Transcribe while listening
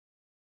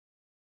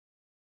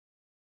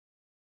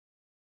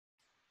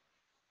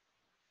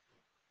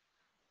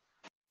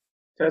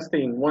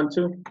Testing, 1,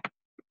 2.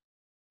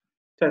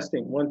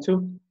 Testing, 1,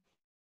 2.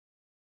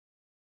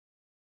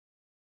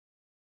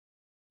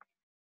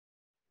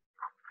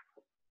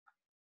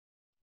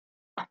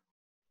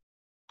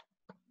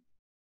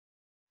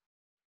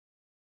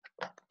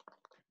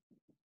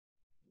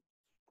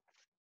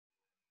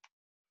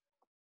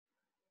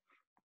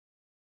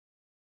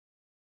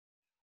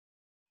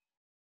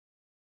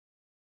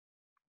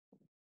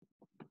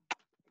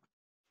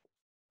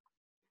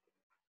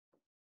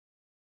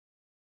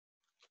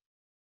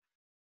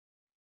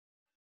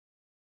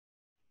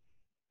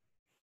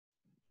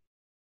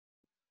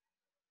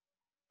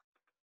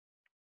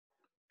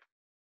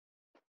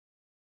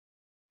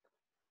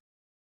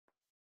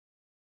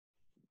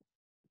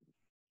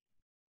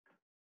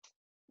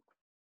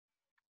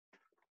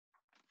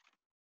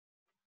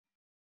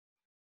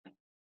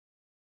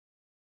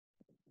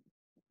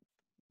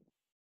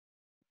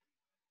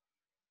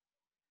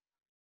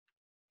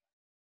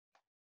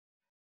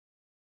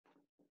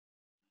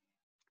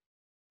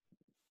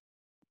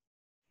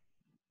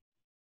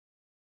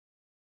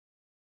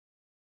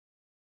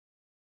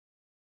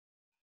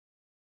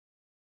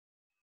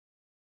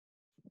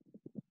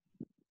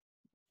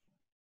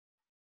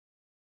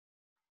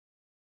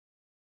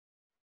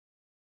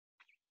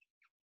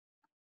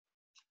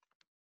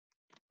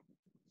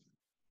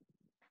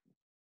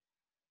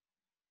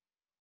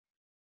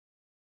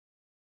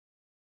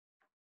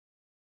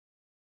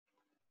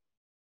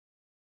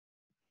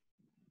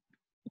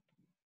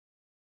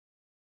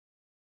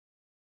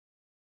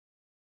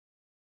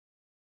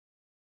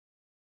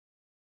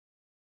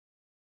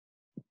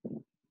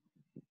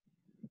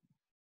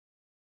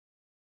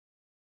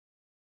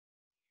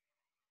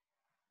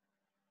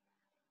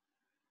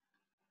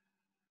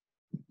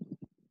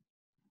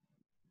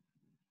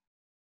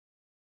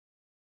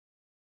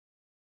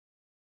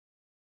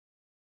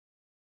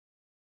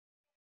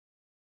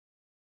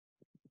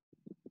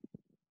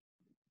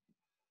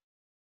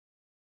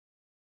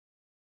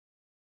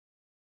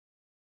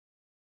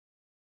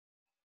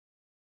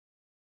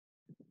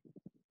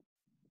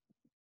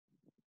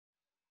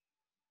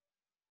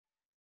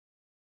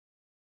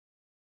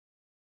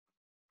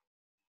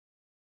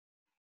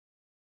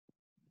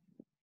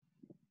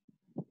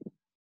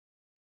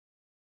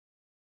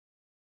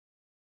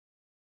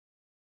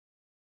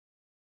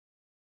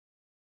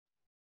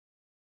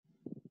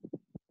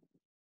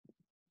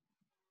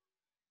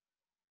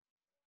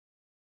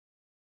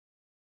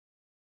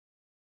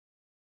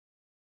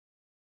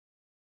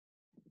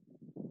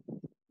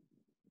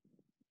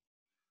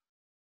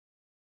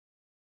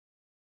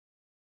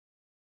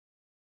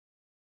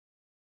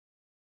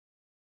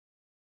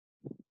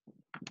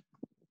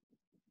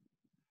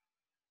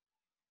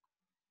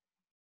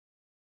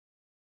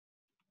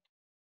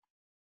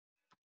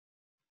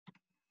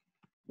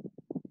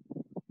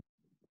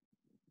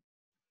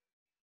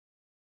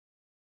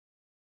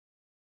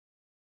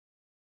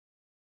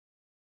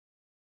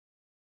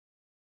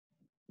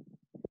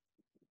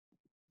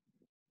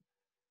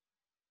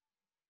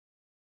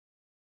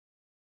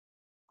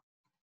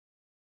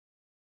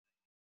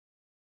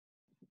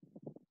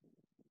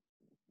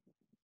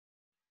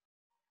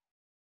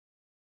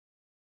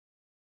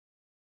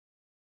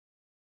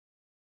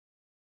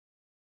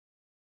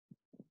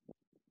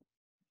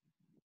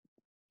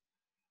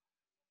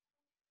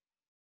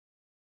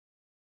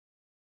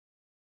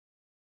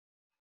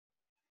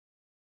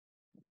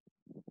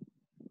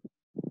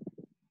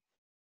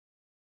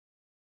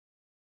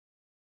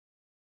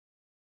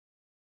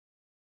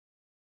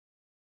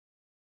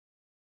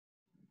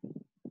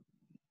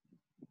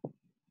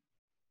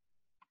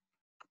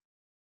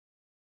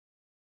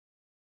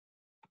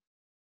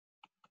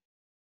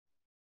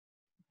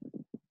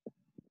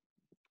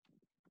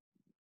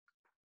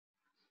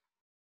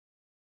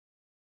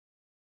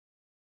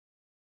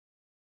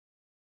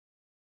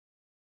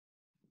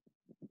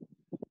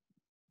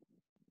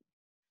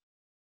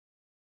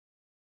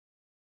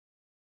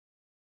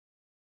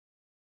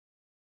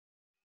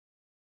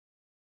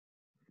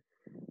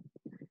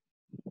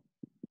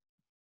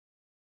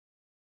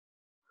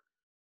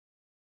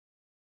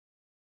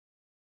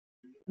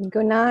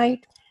 Good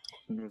night.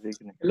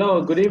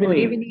 Hello, good evening. Good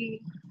evening.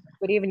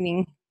 Good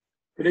evening.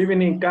 Good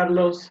evening,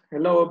 Carlos.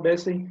 Hello,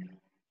 Bessie.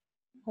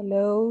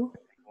 Hello.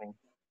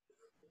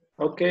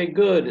 Okay,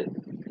 good.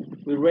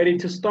 We're ready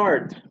to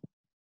start.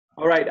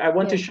 All right, I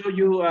want to show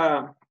you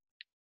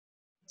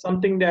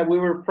something that we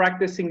were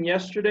practicing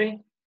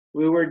yesterday.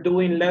 We were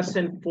doing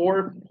lesson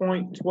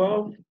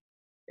 4.12,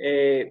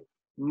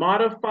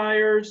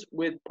 modifiers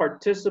with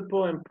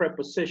participle and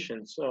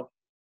prepositions. So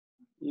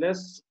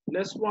let's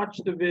watch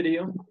the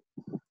video.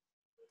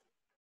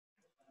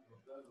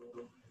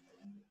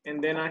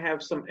 And then I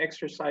have some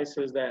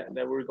exercises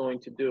that we're going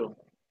to do.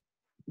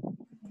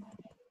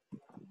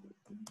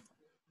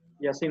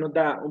 Y así nos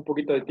da un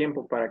poquito de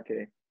tiempo para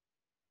que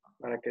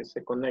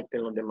se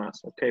conecten los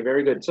demás. Okay,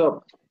 very good.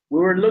 So we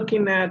were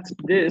looking at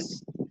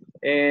this,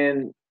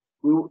 and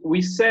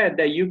we said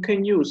that you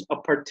can use a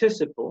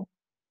participle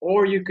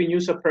or you can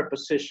use a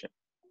preposition.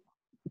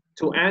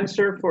 To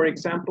answer, for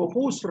example,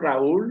 who's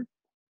Raúl?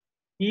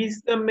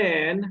 He's the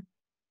man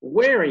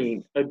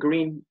wearing a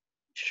green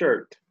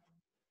shirt.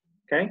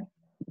 Okay?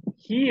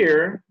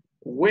 Here,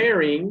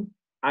 wearing,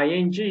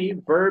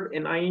 ing, verb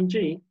and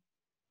ing,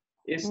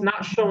 is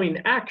not showing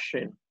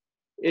action.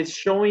 It's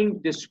showing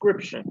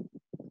description.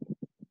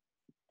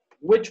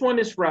 Which one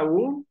is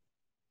Raul?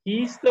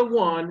 He's the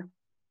one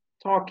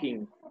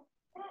talking.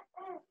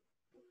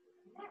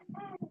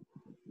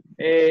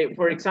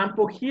 For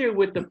example, here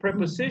with the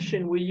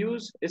preposition we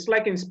use, it's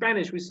like in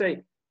Spanish, we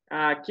say,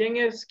 ¿quién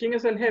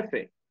es el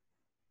jefe?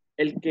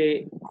 El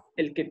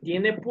que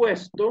tiene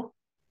puesto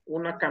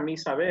una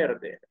camisa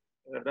verde,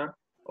 ¿verdad?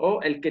 O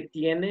el que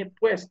tiene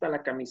puesta la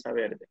camisa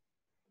verde.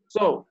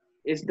 So,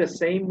 it's the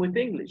same with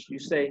English. You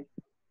say,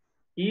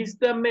 he's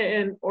the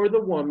man or the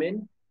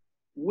woman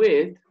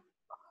with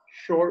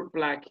short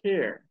black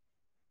hair,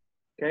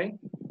 okay?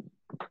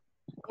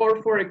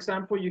 Or for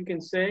example, you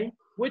can say,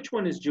 which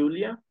one is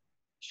Julia?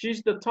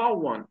 She's the tall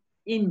one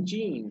in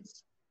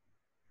jeans.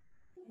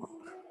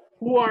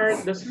 Who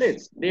are the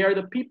Smiths? They are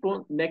the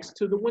people next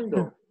to the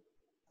window.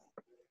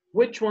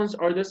 Which ones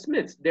are the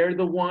Smiths? They're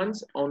the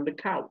ones on the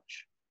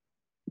couch.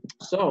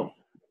 So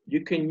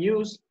you can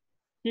use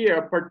here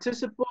a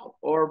participle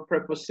or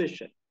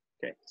preposition.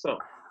 Okay, so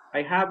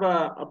I have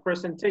a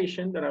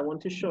presentation that I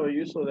want to show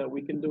you so that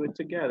we can do it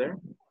together.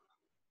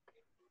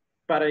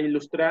 Para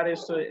ilustrar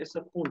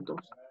esos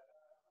puntos.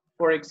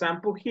 For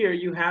example, here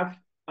you have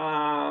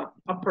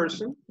a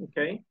person,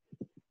 okay?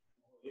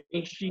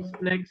 And she's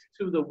next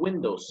to the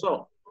window.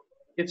 So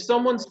if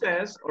someone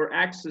says or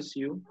asks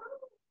you,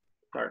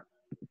 sorry,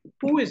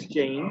 who is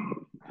Jane?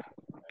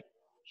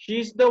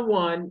 She's the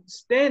one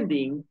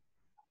standing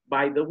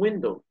by the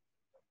window,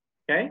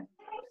 okay?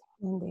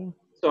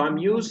 So I'm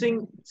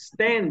using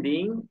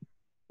standing,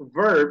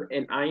 verb,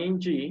 and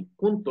ing,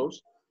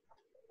 juntos,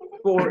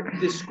 for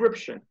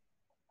description.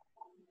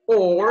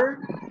 Or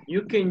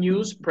you can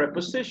use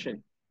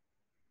preposition.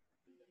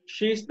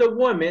 She's the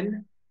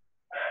woman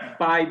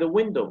by the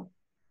window.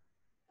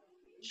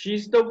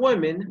 She's the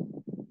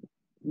woman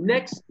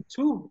next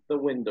to the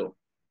window.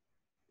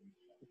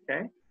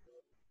 Okay?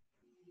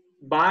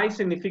 By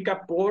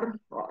significa por,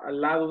 al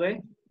lado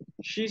de.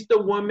 She's the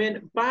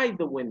woman by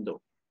the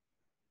window.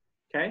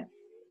 Okay?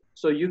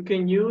 So you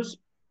can use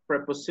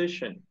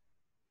preposition.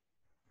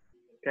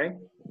 Okay?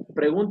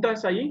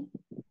 ¿Preguntas allí?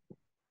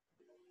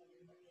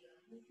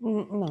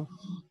 No.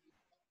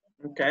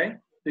 Okay.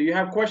 Do you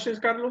have questions,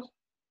 Carlos?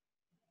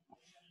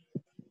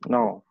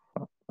 No.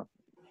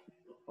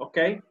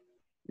 Okay.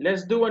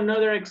 Let's do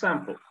another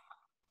example.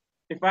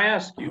 If I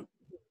ask you,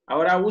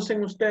 ahora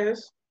usen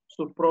ustedes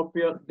su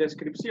propia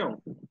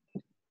descripción.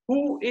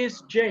 Who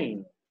is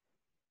Jane?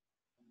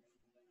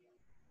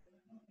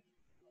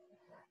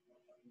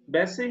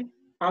 Bessie,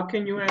 how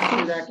can you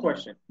answer that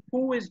question?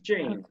 Who is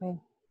Jane? Okay.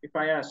 If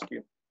I ask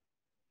you.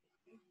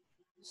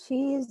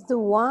 She is the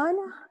one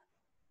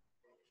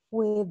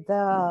with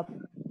the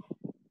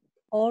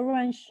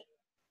orange,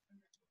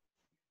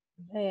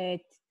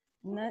 it's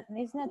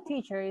not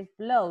teacher, it's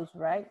blouse,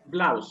 right?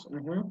 Blouse.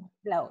 Mhm.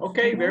 Blouse.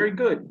 Okay, very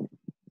good.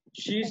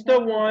 She's the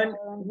one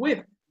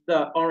with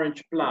the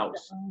orange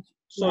blouse.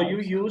 So you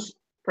use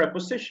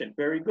preposition.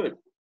 Very good.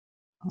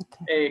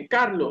 Okay.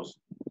 Carlos,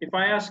 if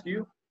I ask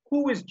you,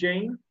 who is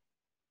Jane?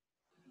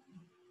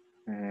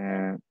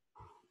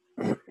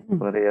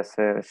 Podría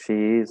ser,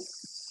 she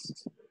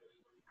is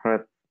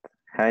red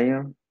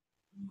hair.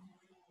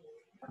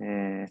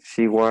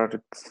 She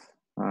wears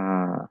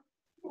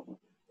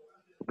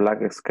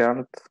black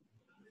skirt.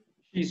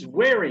 She's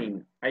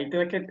wearing. Ahí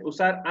tiene que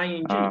usar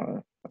ing.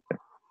 Okay.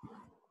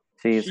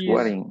 She is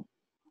wearing.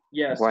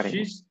 Yes,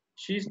 wearing.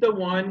 she's the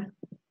one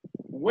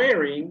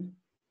wearing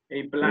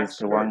a black She's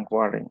skirt. the one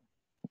wearing.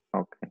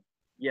 Okay.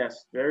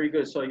 Yes, very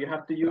good. So you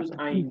have to use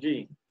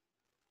ing.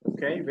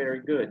 Okay,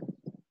 very good.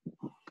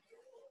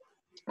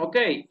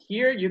 Okay,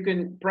 here you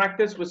can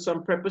practice with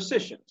some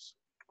prepositions.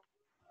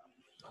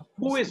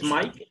 Who is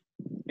Mike?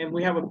 And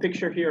we have a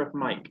picture here of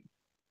Mike.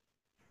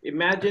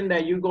 Imagine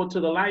that you go to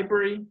the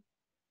library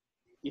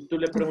y tú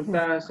le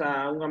preguntas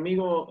a un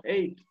amigo,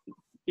 hey,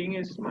 ¿quién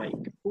es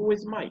Mike? Who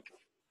is Mike?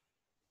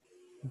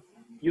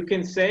 You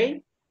can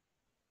say,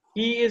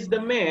 he is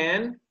the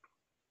man,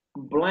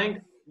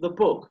 blank the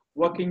book.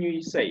 What can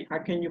you say? How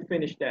can you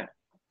finish that?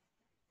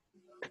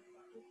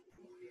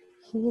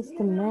 He is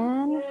the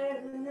man.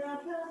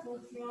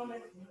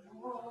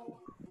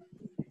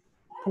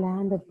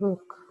 Plan the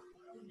book.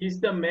 He's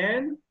the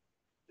man,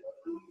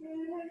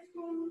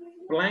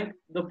 blank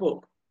the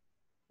book.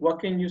 What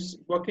can you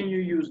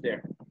use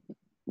there?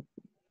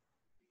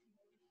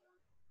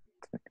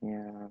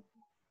 Yeah.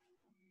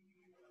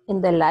 In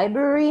the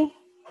library.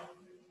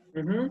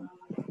 Mm-hmm.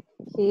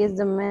 He is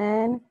the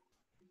man.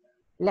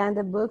 Land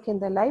the book in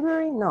the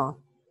library? No.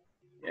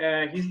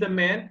 He's the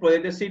man.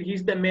 Puedes decir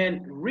he's the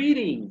man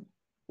reading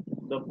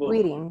the book.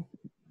 Reading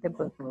the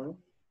book. Uh-huh.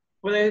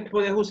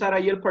 Puedes usar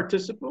ahí el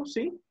participle,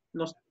 ¿sí?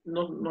 No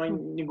hay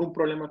ningún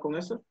problema con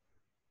eso.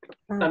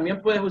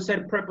 También puedes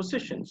usar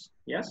prepositions,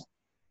 yes?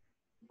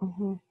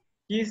 Uh-huh.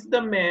 He's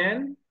the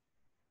man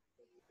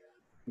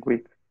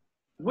With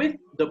with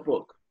the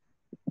book.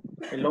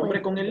 El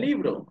hombre con el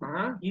libro.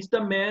 He's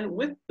the man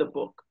with the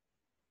book.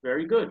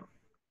 Very good.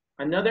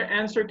 Another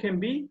answer can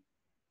be,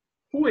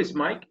 who is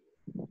Mike?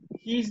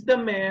 He's the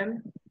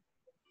man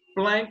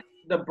blank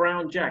the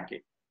brown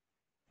jacket.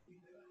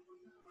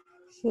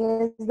 He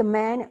is the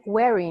man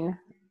wearing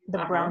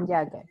the brown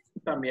jacket.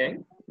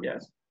 También,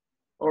 yes.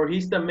 Or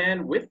he's the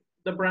man with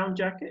the brown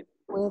jacket.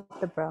 With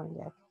the brown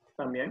jacket.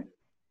 También.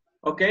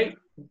 Okay.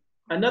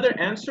 Another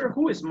answer,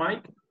 who is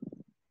Mike?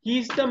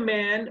 He's the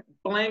man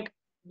blank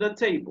the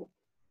table.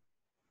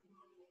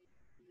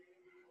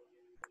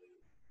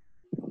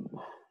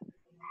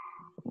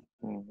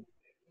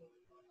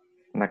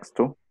 Next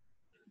to.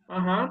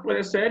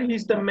 Puede ser,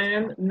 he's the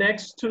man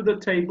next to the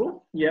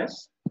table.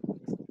 Yes.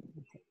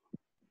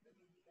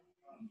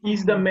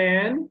 He's the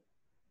man.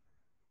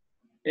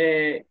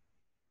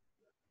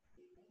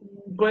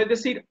 Puedes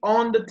decir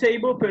on the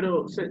table,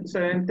 pero se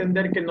debe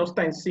entender que no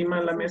está encima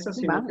de la mesa,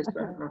 sino que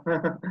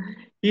está.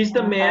 He's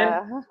the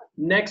man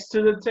next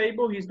to the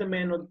table. He's the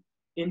man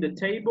in the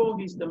table.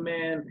 He's the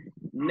man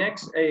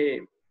next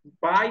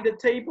by the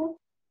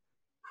table.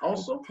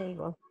 Also.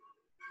 Table.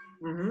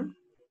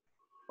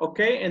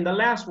 Okay, and the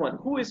last one.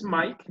 Who is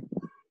Mike?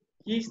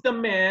 He's the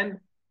man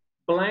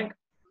blank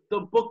the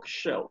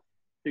bookshelf.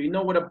 Do you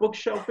know what a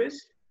bookshelf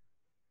is?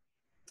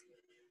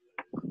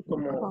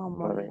 Como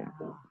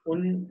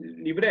un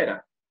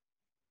librera.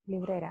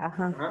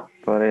 Librera,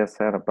 Podría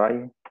ser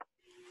by.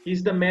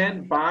 He's the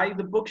man by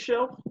the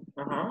bookshelf.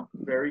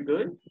 Very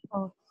good.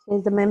 Oh,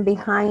 he's the man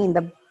behind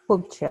the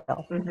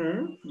bookshelf.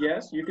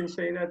 Yes, you can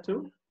say that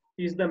too.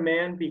 He's the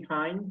man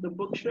behind the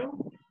bookshelf.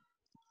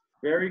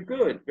 Very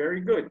good,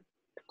 very good.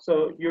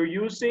 So you're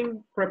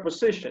using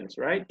prepositions,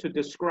 right, to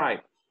describe.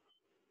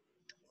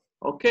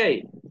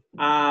 Okay.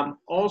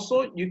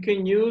 Also, you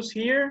can use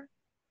here,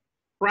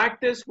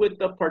 practice with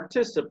the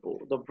participle,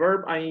 the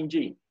verb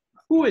ing.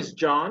 Who is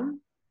John?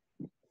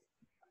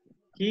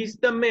 He's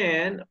the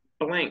man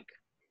blank.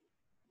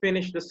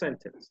 Finish the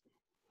sentence.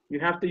 You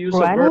have to use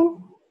a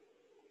verb.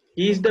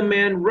 He's the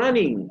man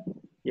running.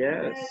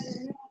 Yes.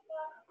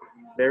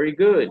 Very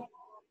good.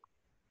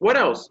 What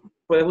else?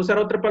 ¿Puedes usar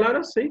otra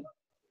palabra? Sí.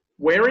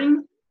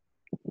 Wearing?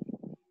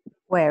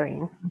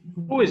 Wearing.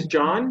 Who is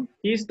John?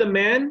 He's the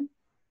man.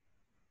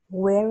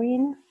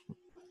 Wearing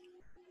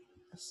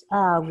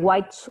a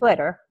white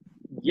sweater.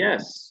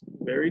 Yes.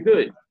 Very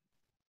good.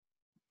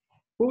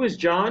 Who is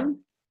John?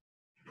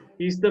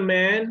 He's the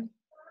man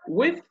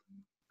with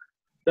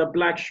the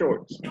black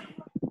shorts.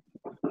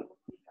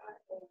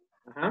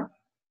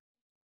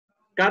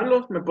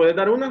 Carlos, ¿me puedes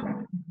dar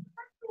una?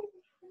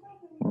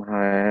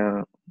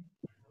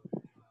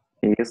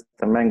 He is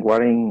the man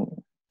wearing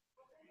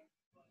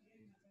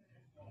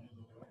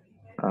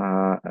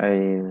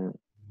a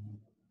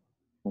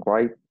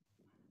white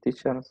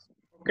t-shirt.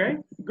 Okay,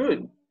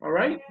 good. All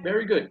right,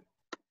 very good.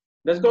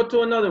 Let's go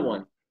to another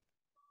one.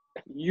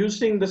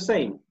 Using the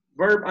same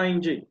verb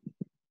ing.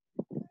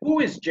 Who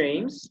is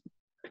James?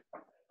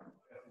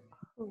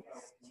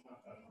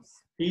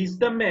 He's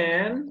the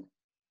man.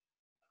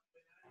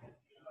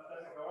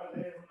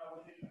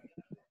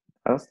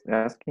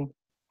 Asking.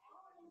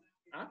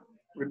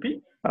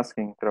 Repeat.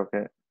 Asking, creo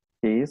que.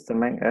 He is the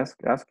man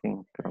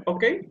asking. Creo.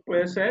 Okay,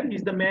 puede ser.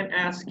 He's the man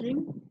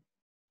asking.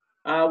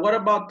 What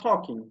about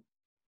talking?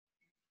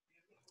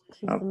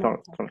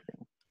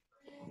 Talking.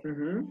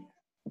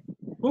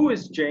 Who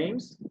is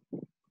James?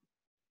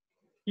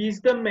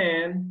 He's the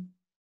man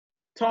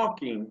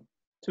talking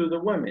to the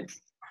women.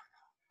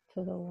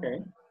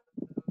 Okay.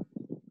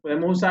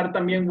 Podemos usar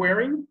también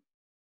wearing.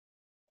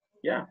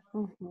 Yeah.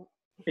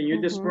 Can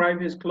you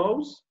describe his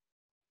clothes?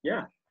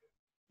 Yeah.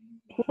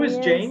 Who is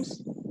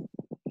James?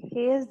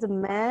 He is the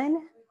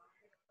man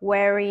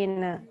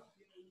wearing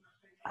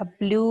a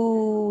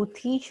blue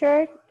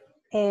t-shirt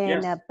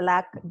and a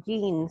black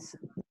jeans.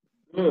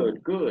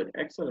 Good, good,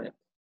 excellent.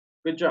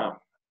 Good job.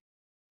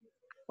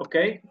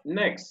 Okay,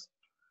 next.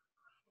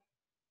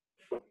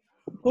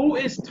 Who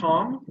is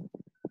Tom?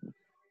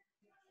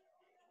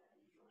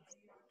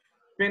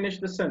 Finish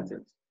the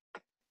sentence.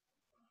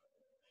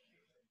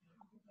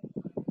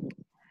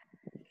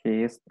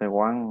 He is the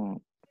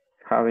one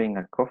having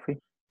a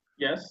coffee.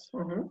 Yes,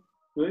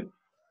 good.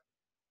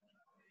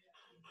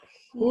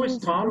 Who is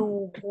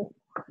Tom?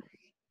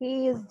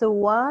 He is the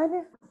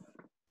one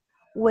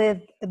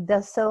with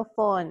the cell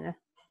phone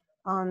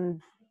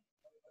on.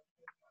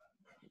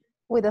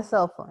 With a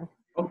cell phone.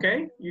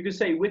 Okay, you can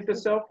say with the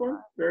cell phone.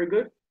 Very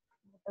good.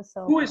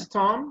 Who is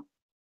Tom?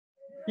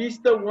 He's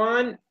the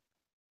one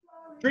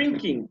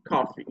drinking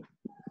coffee.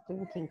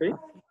 Drinking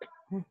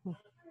coffee.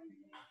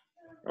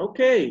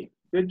 Okay,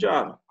 good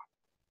job.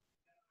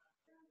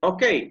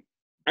 Okay,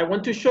 I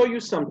want to show you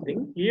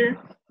something here,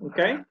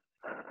 okay?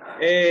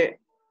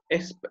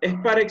 Es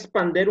para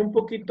expandir un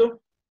poquito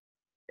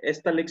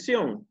esta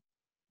lección.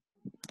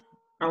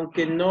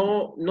 Aunque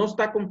no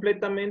está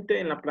completamente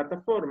en la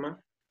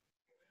plataforma,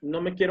 no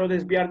me quiero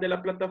desviar de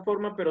la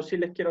plataforma, pero sí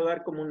les quiero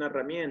dar como una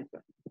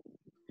herramienta.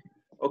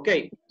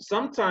 Okay,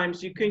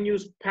 sometimes you can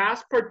use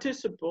past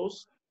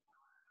participles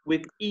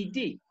with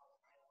ed.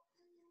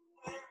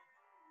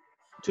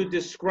 to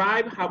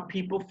describe how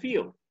people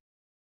feel.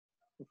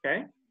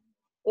 Okay?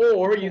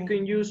 Or you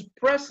can use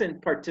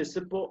present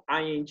participle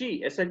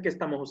ing. Es el que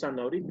estamos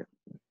usando ahorita.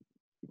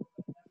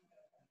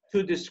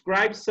 To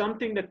describe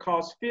something that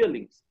causes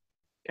feelings.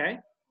 Okay?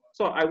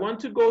 So I want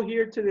to go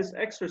here to this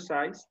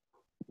exercise.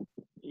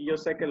 Y yo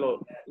sé que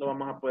lo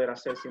vamos a poder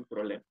hacer sin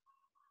problema.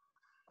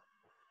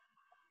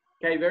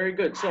 Okay, very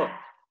good. So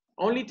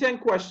only 10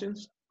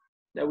 questions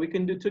that we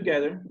can do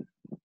together.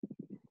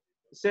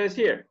 It says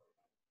here,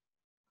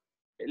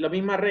 la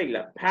misma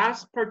regla,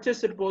 past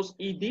participles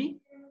ed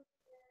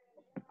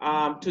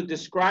to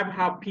describe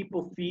how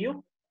people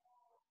feel,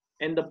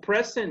 and the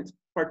present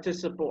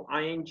participle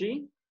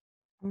ing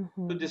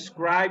to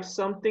describe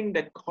something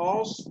that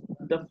caused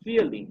the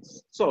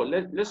feelings. So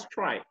let's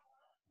try it.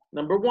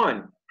 Number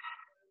 1,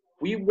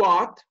 we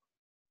walked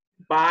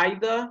by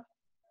the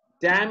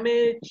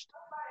damaged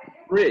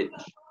bridge.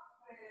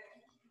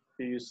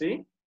 Do you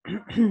see?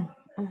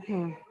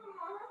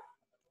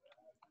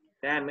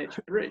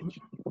 Damaged bridge.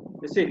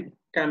 Es decir,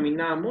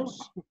 caminamos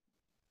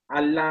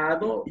al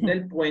lado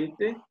del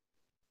puente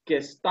que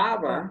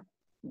estaba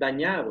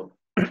dañado.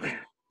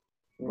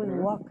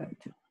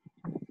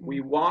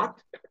 We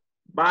walked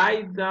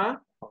by the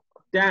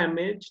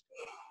damaged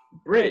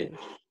bridge.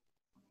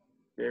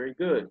 Very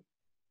good.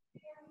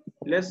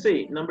 Let's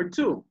see, number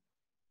 2.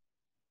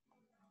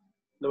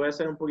 Lo voy a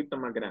hacer un poquito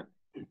más grande.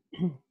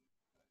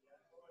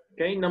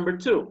 Okay, number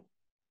 2.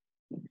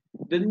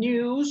 The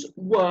news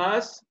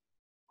was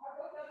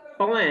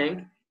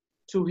blank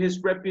to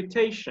his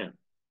reputation.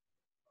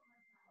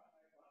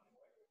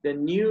 The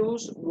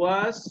news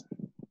was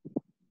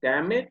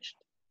damaged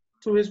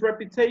to his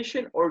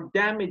reputation or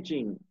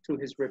damaging to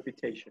his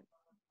reputation?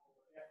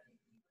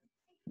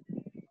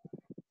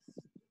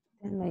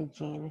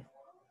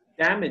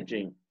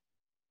 Damaging.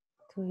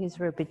 To his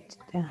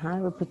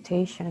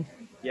reputation.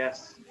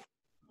 Yes.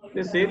 Es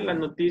decir, la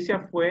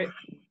noticia fue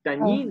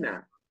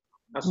dañina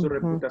a su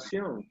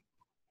reputación.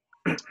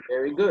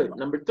 Very good.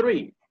 Number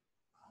 3.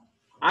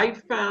 I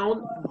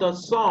found the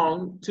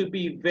song to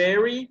be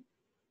very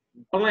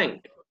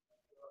blank.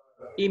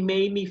 It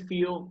made me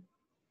feel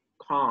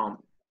calm.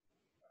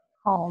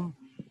 Calm.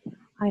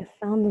 I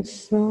found the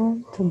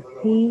song to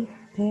be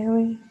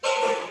very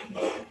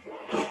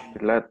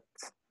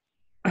Relaxed.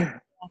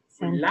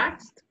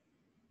 Relaxed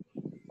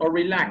or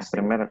relaxed?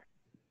 Primera.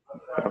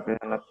 Creo que es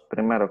la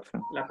primera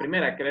opción. La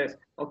primera, ¿crees?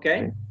 Ok.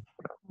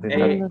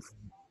 Sí.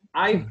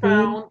 I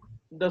found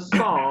the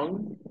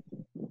song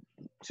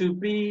to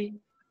be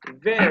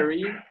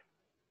very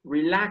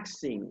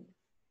relaxing.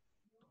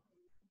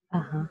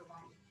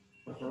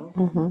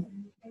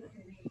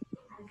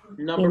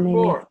 Number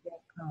 4.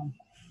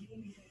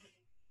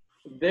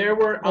 There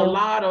were a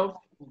lot of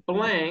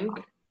blank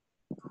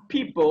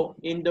people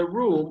in the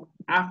room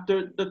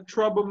after the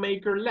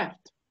troublemaker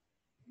left.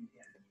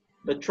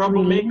 The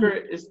troublemaker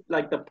is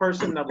like the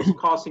person that was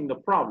causing the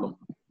problem.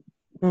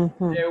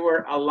 There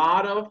were a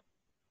lot of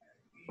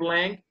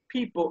blank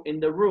people in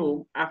the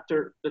room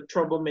after the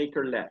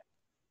troublemaker left.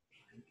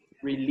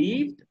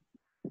 Relieved,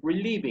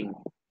 relieving.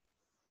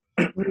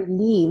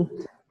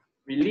 relieved.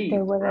 Relieved,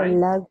 There were right? a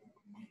lot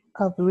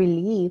of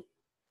relieved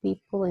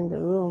people in the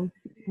room.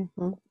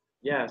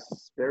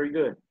 Yes, very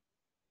good.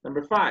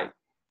 Number 5.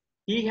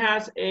 He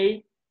has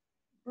a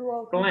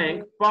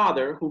blank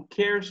father who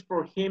cares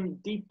for him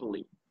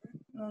deeply.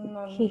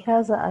 He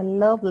has a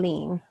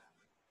lovely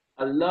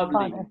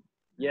father.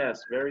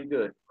 Yes, very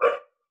good.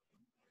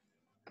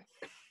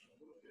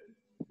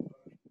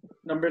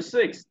 Number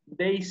 6.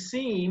 They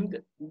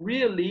seemed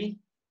really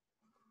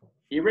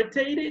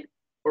irritated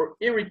or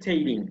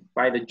irritating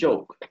by the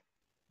joke.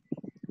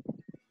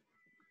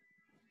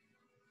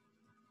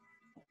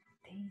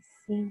 They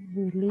seem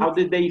really How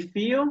did they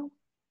feel?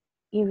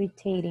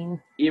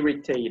 irritating.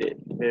 Irritated.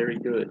 Very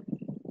good.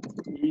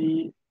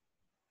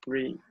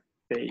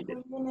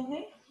 Irritated.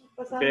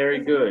 Very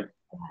good.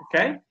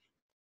 Okay.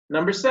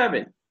 Number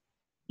 7.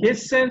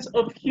 His sense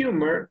of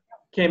humor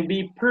can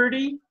be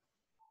pretty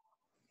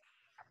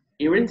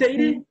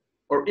irritated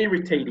or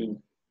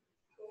irritating.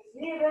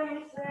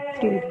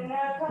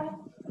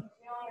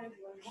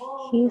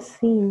 His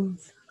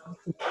sense of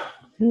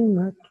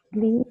humor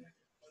can be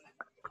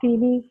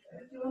pretty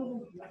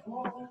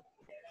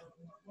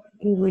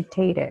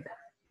irritated.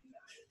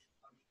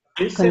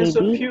 His sense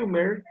of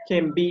humor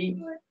can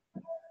be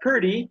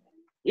pretty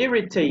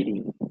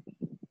irritating.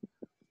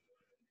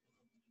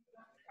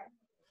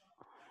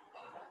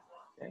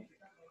 Okay.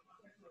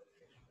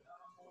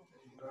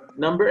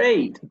 Number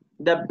 8,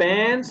 the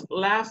band's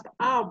last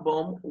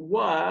album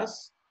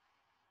was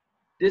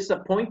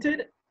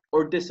disappointed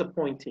or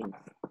disappointing.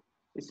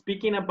 It's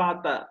speaking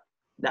about the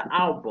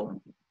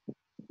album.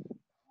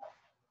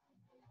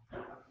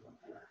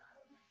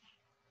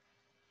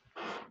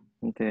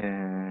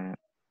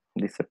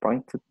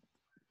 Disappointed.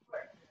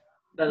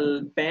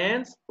 The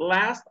band's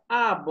last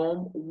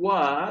album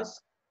was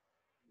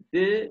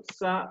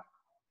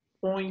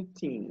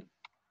disappointing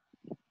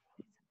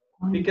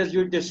because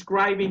you're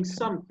describing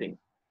something.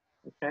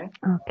 Okay.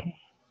 Okay.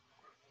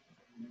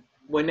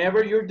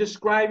 whenever you're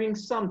describing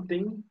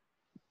something,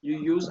 you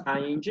use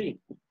ing.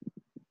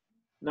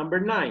 Number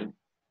 9,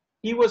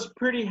 he was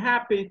pretty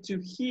happy to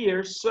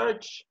hear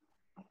such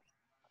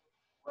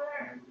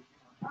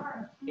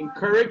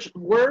encouraged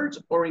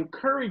words or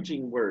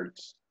encouraging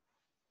words.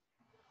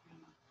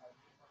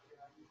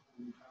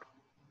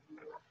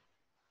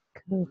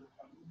 Good.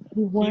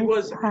 He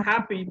was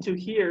happy to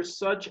hear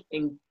such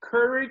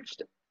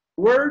encouraged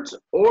words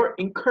or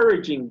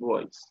encouraging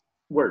words.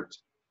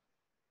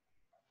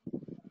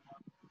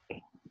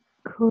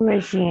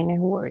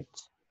 Encouraging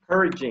words.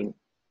 Encouraging.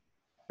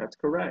 That's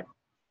correct.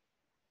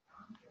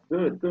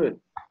 Good, good.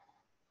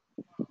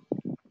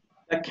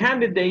 The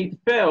candidate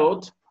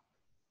felt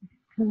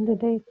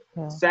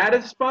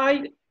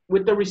satisfied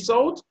with the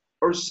result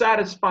or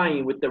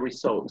satisfying with the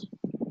result?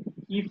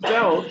 He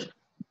felt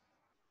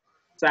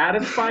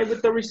satisfied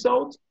with the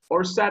result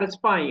or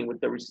satisfying with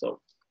the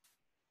result?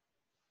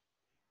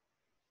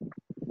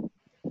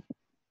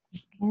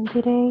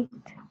 Candidate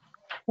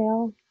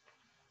felt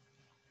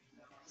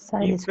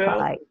He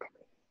felt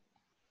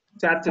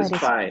satisfied.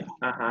 satisfied.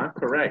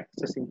 Correct.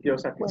 Se sintió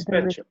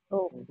satisfecho.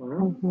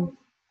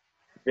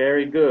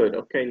 Very good.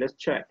 Okay, let's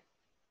check.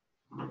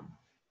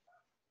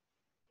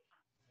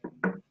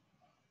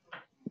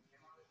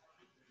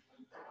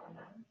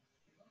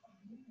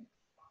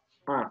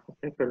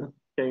 Perdón.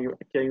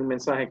 Aquí hay un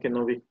mensaje que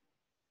no vi.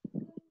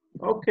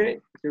 Okay,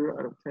 0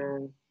 out of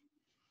 10.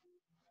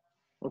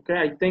 Okay,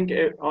 I think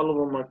all of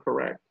them are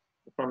correct,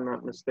 if I'm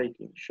not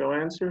mistaken. Show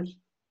answers.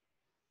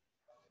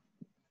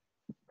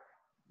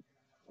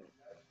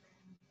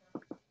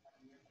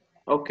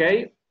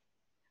 Okay,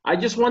 I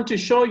just want to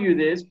show you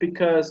this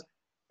because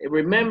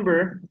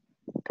remember,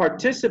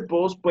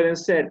 participles pueden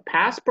ser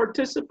past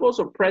participles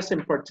or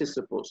present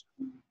participles.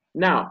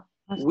 Now,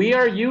 we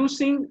are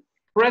using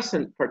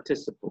present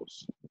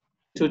participles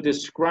to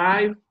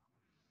describe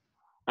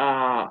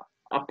a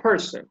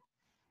person.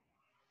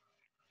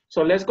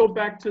 So let's go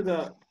back to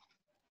the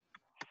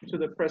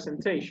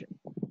presentation.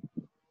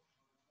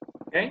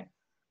 Okay.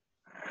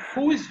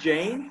 Who is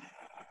Jane?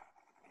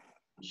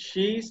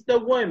 She's the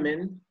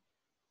woman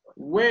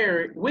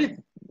with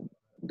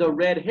the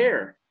red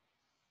hair.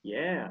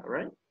 Yeah,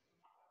 right?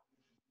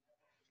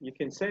 You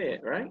can say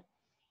it, right?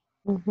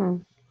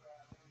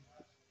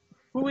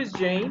 Who is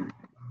Jane?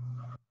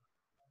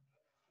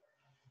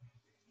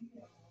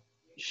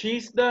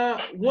 She's the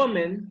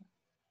woman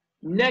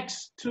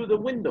next to the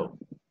window.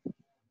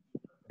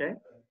 Okay.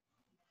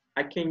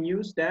 I can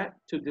use that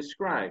to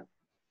describe.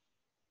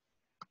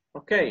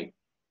 Okay.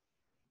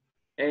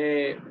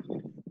 ¿Quién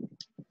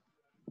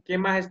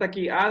más está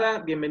aquí? Ada,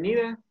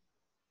 bienvenida.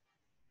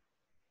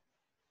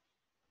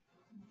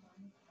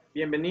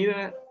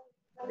 Bienvenida.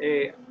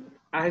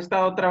 ¿Has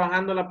estado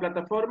trabajando en la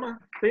plataforma?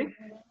 ¿Sí?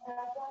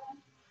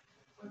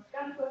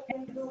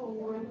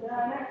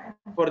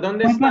 ¿Por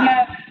dónde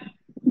está?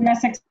 La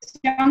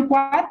sección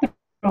 4,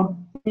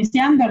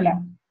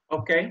 iniciándola.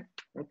 Ok,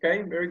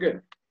 very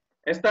good.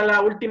 Esta es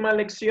la última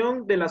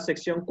lección de la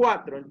sección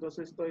 4,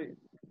 entonces estoy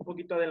un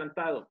poquito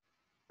adelantado.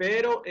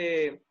 Pero,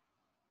 de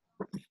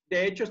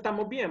hecho,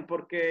 estamos bien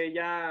porque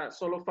ya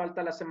solo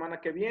falta la semana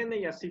que viene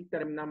y así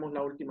terminamos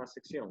la última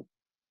sección.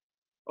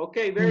 Ok,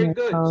 very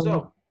good.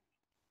 So,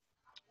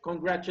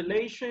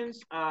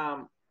 congratulations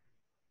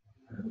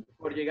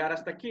por llegar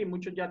hasta aquí.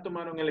 Muchos ya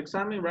tomaron el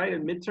examen, right?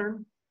 El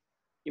midterm.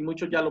 Y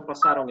muchos ya lo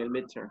pasaron el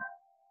midterm.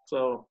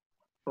 So,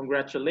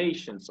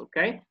 congratulations, ok.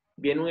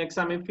 Viene un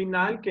examen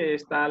final que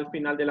está al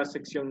final de la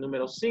sección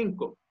número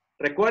 5.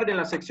 Recuerden,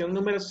 la sección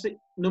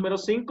número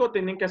 5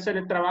 tienen que hacer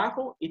el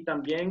trabajo y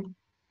también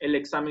el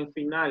examen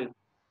final,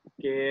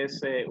 que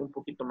es un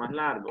poquito más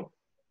largo.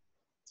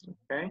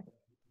 Ok.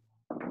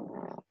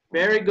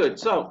 Very good.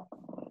 So,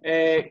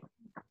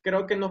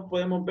 creo que nos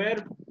podemos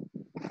ver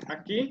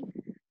aquí,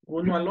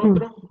 uno al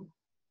otro.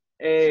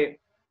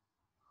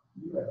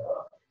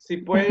 Si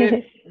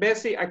puede,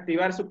 Bessie,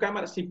 activar su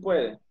cámara, si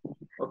puede.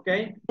 ¿Ok?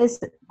 Es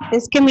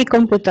que mi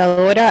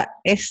computadora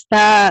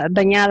está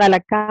dañada la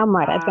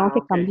cámara, tengo que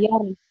ok.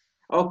 cambiarla.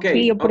 Ok,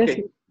 Sí, yo por ok.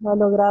 eso no he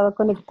logrado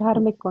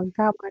conectarme con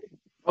cámara.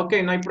 Ok,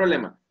 no hay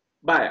problema.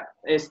 Vaya,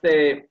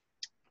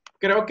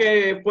 creo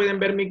que pueden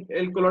ver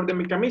el color de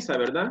mi camisa,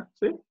 ¿verdad?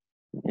 Sí.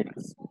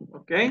 Yes.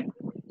 Ok.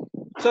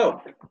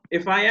 So,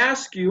 if I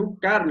ask you,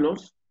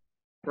 Carlos,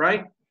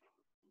 right?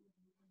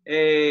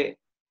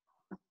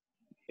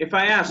 If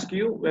I ask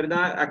you,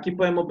 ¿verdad? Aquí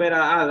podemos ver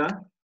a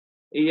Ada.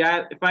 Y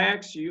if I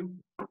ask you,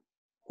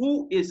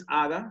 who is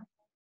Ada?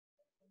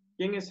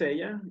 ¿Quién es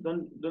ella?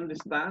 ¿Dónde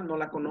está? No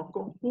la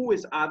conozco. Who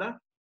is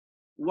Ada?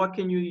 What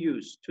can you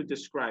use to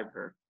describe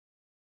her?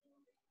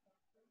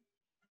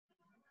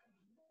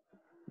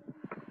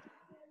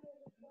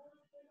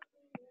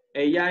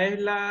 Ella es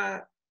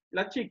la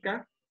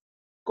chica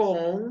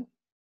con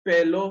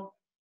pelo.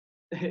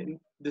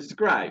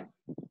 Describe.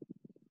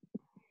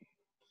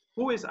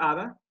 Who is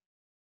Ada?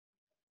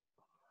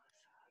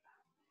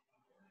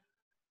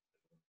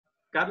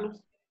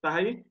 Carlos, ¿estás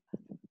ahí?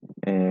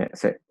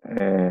 Sí.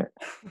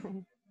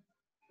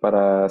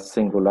 Para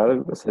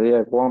singular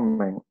sería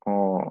woman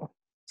o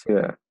sí,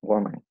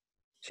 woman.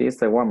 She's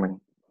the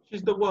woman.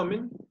 She's the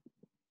woman.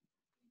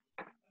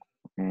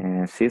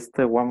 She's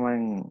the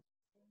woman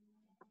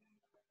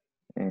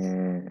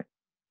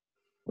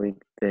with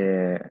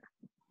the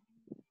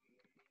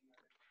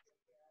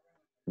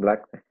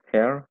black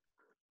hair.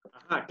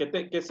 Ajá,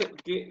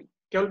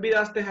 ¿qué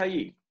olvidaste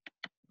allí?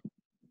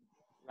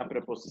 La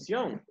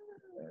preposición.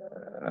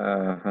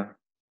 Ajá.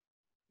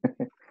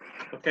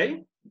 ¿Ok?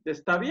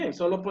 Está bien,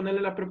 solo ponerle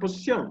la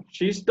preposición.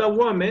 She's the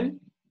woman.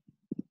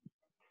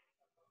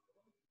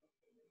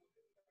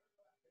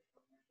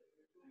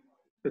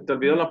 Se te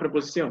olvidó la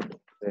preposición.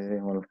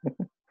 Well,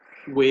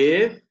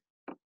 With.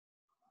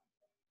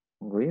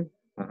 with.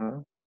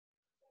 Ajá.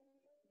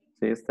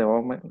 She's the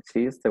woman.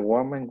 She's the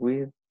woman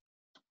with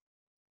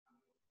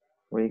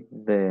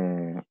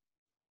the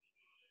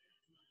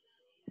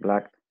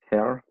black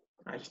hair.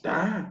 Ahí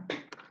está.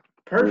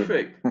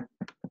 Perfect.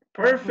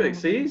 Perfect.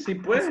 Sí, sí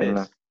Son puedes.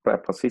 las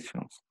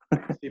prepositions.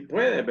 Sí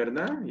puedes,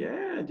 ¿verdad?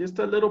 Yeah, just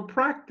a little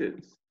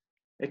practice.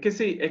 Es que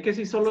sí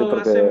Sí, solo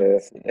porque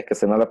hacemos. es que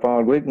si no le pongo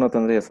el with no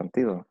tendría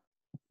sentido.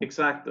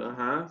 Exacto,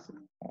 ajá.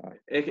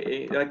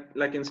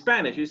 Like in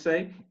Spanish, you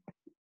say,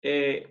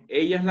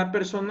 ella es la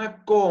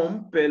persona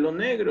con pelo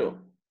negro.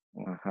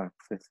 Ajá,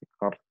 sí, sí,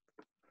 correcto.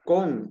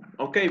 Con.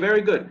 Ok,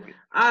 very good.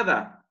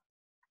 Ada.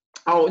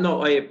 Oh,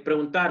 no,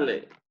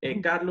 preguntarle.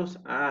 Carlos,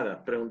 a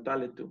Ada,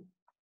 preguntarle tú.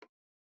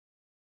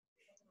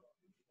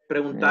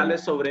 Preguntarle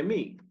sobre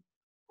mí.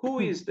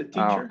 Who is the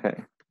teacher?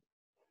 Okay.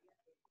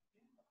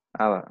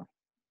 Ada.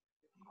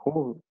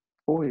 Who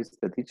is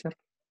the teacher?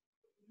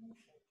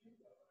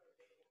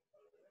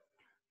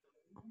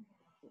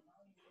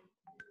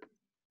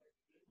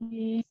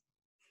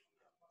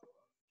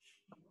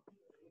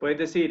 Puedes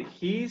decir,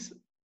 he's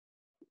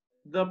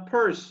the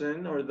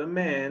person or the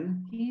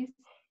man.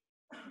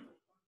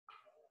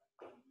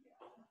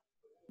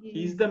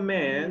 He's the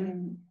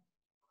man.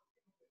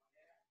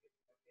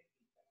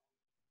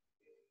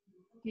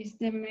 He's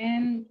the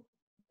man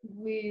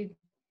with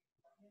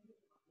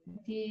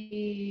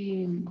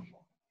the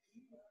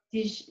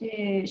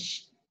t-shirt,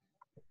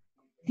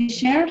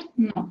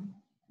 no.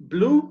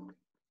 Blue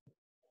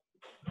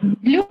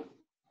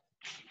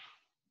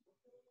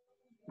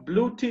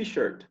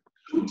t-shirt.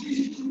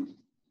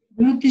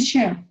 Blue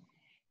t-shirt.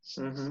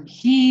 Mhm.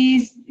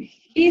 He's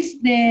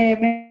the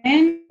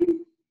man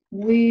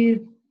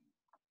with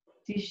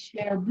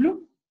t-shirt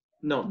blue.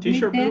 No,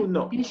 t-shirt blue,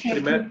 no.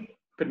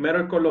 Primero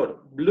el color.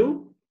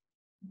 Blue?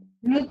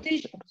 Blue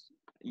t-shirt.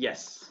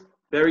 Yes.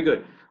 Very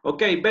good.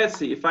 Okay,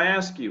 Betsy, if I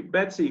ask you,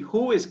 Betsy,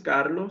 who is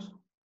Carlos?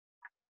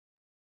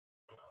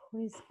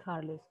 Who is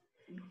Carlos?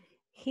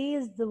 He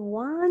is the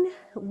one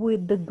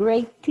with the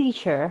great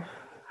teacher.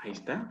 Ahí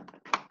está.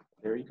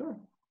 There you go.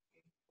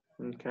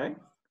 Okay.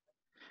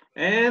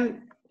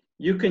 And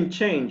you can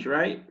change,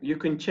 right? You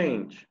can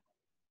change.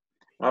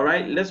 All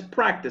right, let's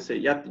practice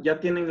it. Ya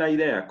tienen la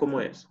idea cómo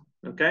es.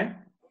 Okay?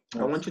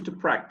 I want you to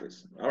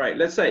practice. All right,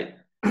 let's say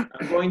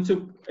I'm going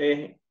to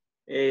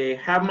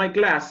have my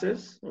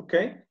glasses,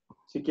 okay?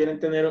 Si quieren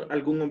tener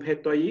algún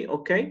objeto allí,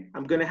 okay?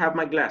 I'm going to have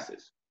my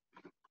glasses.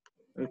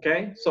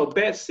 Okay? So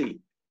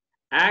Betsy,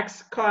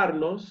 ask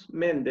Carlos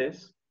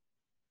Mendez,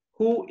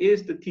 who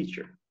is the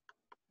teacher?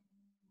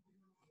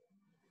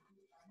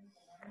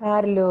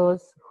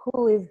 Carlos,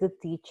 who is the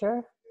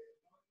teacher?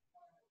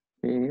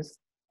 He is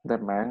the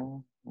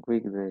man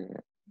with the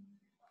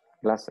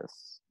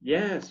glasses.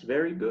 Yes,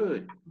 very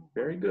good.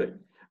 Very good.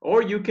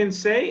 Or you can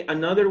say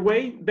another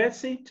way,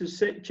 Betsy, to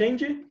say,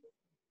 change it.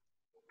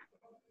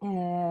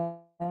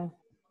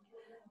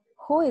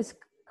 Who is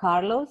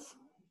Carlos?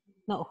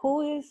 No,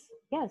 who is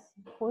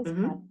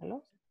Mhm.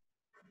 Carlos?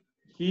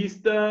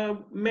 He's the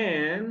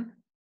man,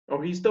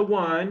 or he's the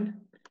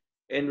one,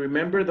 and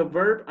remember the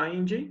verb,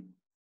 ing?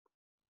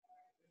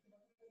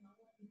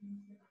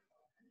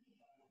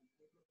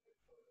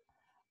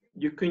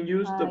 You can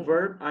use the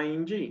verb,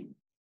 ing.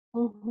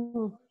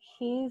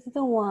 He's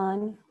the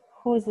one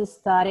who is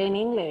studying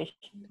English.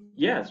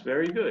 Yes,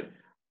 very good.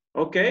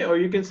 Okay, or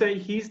you can say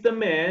he's the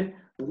man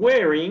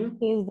wearing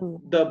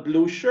the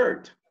blue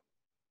shirt.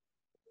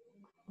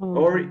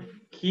 Or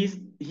he's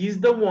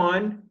the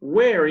one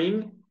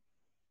wearing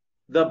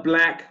the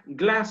black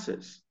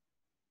glasses.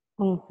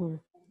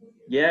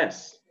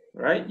 Yes,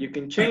 right? You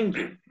can change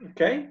it,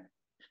 okay?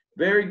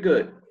 Very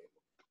good.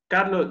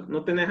 Carlos,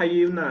 ¿no tenés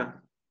ahí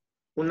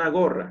una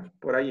gorra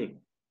por allí?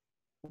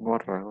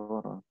 Gorra.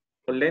 ¿O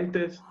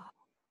lentes?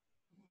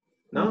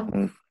 ¿No?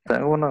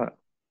 Tengo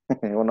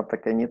una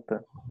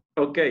pequeñita.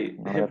 Ok.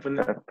 A ver,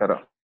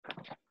 pero.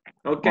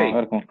 Ok. A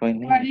ver cómo fue.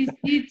 What is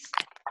it?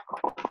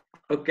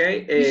 Ok,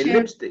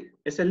 lipstick.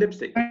 Es el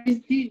lipstick. What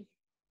is this?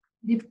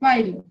 The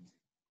pilot.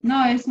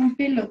 No, es un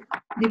pilot.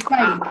 The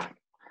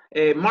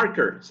pilot.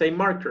 Marker. Say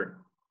marker.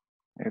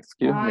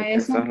 Excuse me,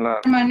 Es esa es la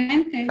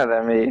permanente.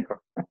 de mi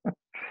hijo.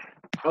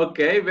 Ok,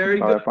 very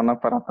La voy good. a poner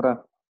para atrás.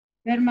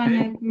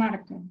 Permanent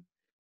marker.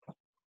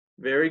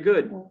 Very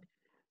good.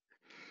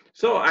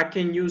 So I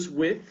can use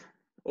with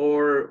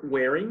or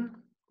wearing.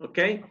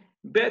 Okay.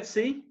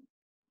 Betsy,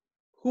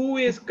 who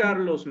is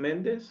Carlos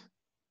Mendez?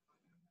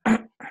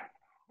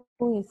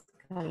 Who is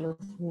Carlos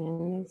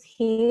Menes.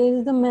 He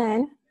is the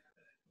man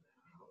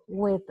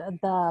with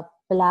the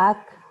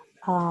black,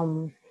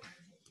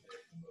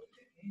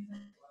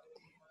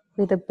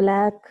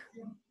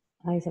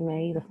 ay, se me ha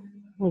ido,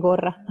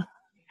 gorra.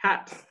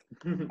 Hat.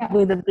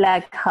 With a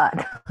black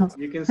hat.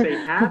 You can say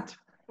hat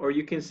or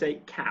you can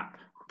say cap.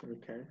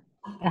 Okay.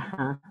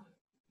 Ajá.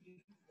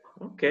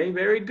 Okay,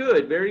 very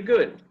good, very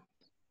good.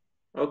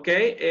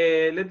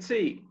 Okay, let's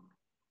see.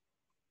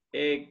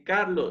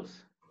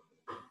 Carlos.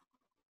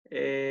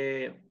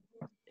 Creo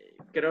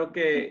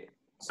que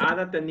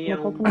Ada tenía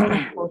Le puedo poner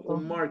una foto.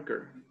 un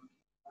marker.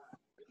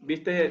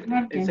 ¿Viste?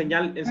 Marker.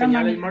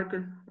 Enseñale el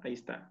marker. Ahí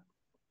está.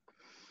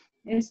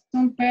 Es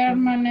un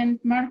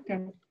permanent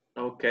marker.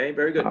 Okay,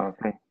 very good.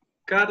 Okay.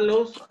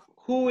 Carlos,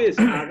 who is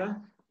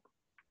Ada?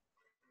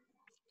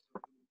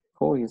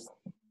 Who is,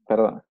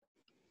 perdón.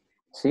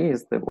 She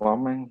is the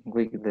woman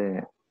with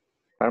the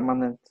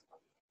permanent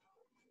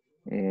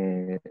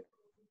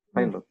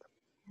pilot.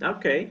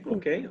 Okay,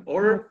 okay.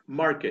 Or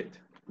marker.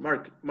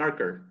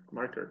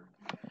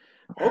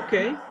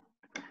 Okay,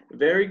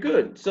 very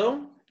good.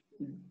 So,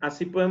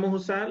 así podemos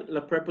usar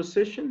las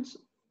prepositions,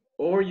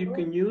 or you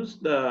can use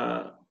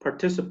the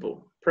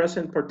participle,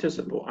 present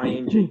participle,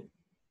 ing.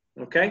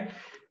 Okay,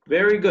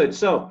 very good.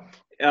 So,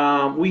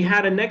 we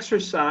had an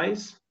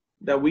exercise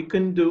that we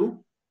can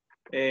do.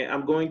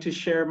 I'm going to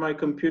share my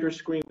computer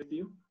screen with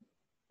you.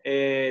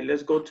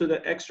 Let's go to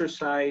the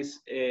exercise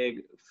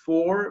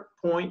 4.13,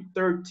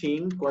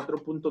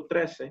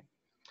 4.13.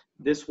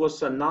 This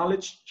was a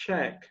knowledge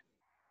check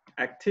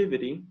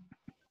activity,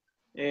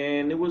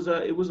 and it was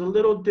a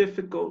little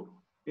difficult,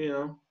 you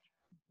know,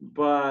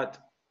 but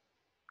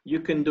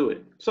you can do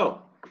it.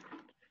 So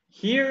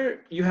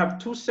here you have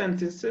two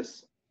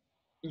sentences.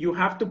 You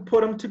have to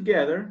put them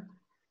together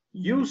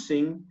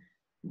using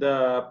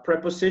the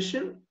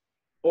preposition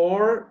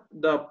or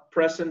the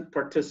present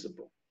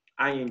participle,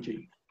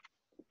 ing.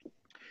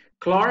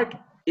 Clark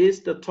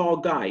is the tall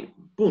guy,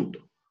 punto.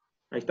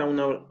 Ahí está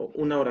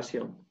una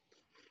oración.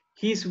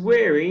 He's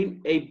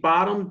wearing a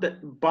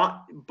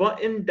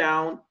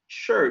button-down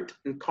shirt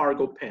and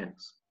cargo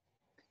pants.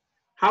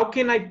 How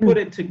can I put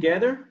it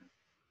together?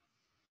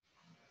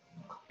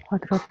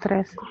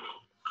 4-3.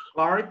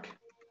 Clark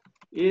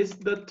is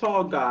the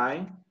tall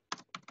guy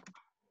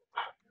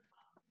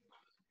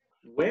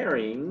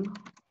wearing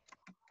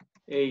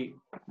a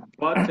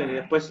button, y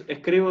después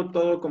escribo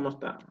todo como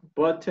está.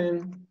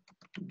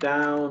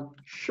 Button-down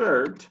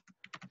shirt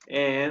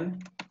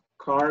and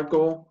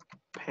cargo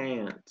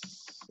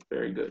pants.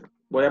 Very good.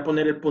 Voy a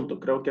poner el punto.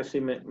 Creo que así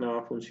me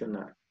va a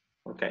funcionar.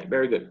 Ok,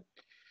 very good.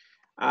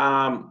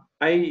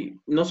 Hay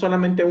no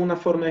solamente una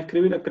forma de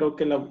escribirla, creo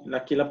que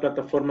aquí la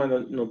plataforma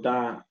nos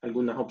da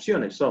algunas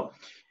opciones. So,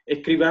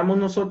 escribamos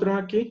nosotros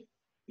aquí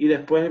y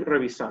después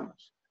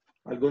revisamos.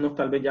 Algunos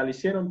tal vez ya lo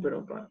hicieron,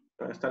 pero para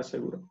estar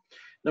seguro.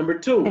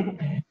 Number 2,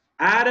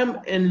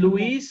 Adam and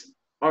Luis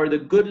are the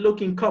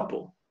good-looking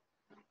couple.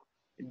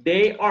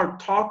 They are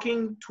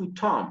talking to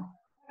Tom.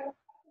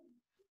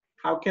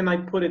 How can I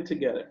put it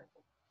together?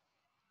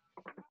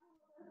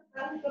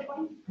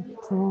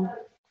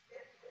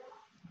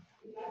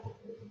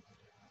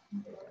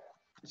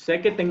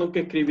 Sé que tengo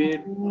que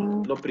escribir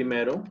lo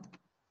primero.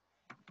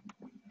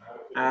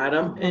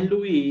 Adam and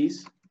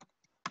Luis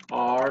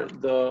are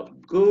the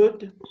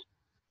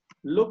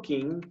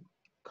good-looking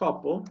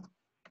couple.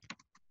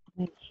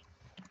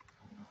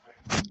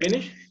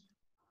 Finish.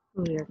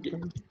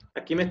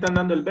 Aquí me están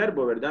dando el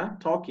verbo, ¿verdad?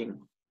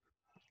 Talking.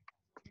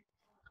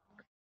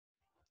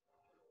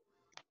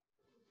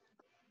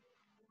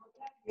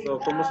 So,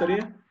 ¿cómo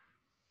sería?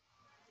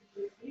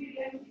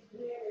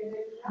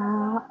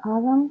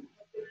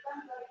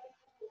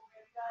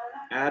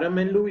 Adam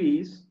and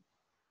Luis.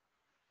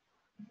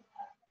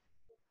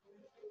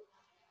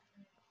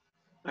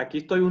 Aquí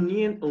estoy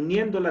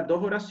uniendo las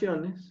dos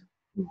oraciones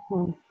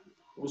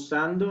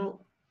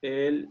usando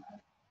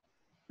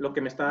lo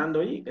que me está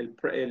dando ahí,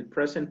 el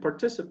present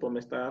participle,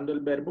 me está dando el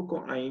verbo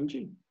con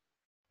ing.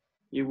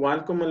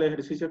 Igual como el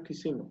ejercicio que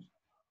hicimos.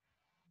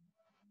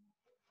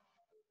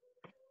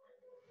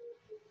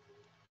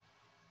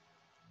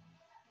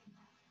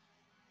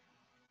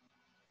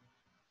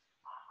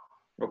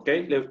 Ok,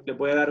 le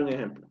voy a dar un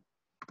ejemplo.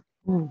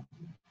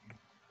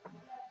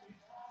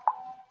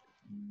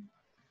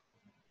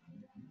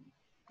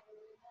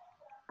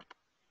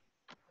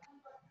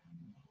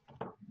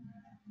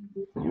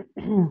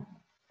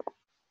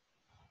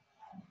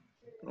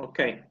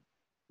 Okay.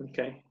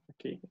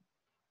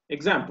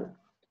 Example.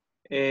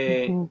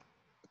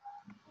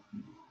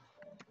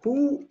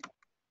 Who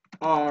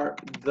are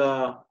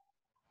the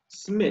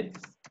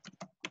Smiths?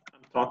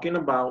 I'm talking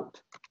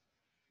about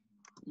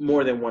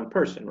more than one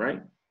person,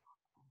 right?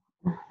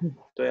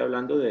 Estoy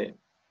hablando de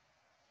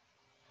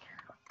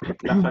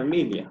la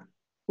familia.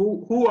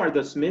 Who are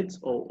the Smiths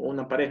o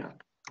una pareja?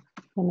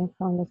 ¿Quiénes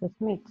son los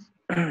Smiths?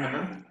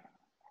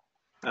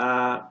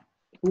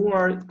 Who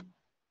are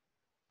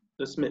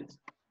the Smiths?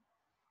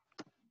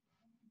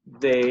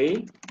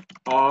 They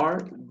are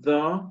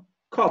the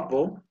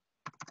couple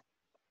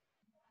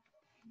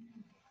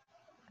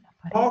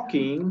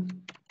talking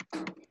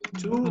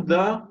to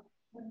the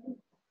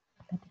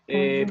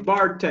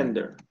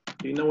bartender.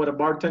 Do you know what a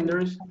bartender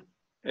is?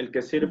 El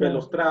que sirve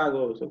los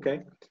tragos,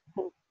 okay?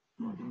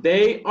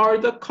 They are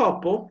the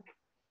couple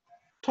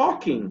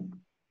talking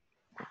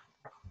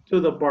to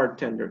the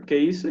bartender.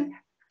 ¿Qué hice?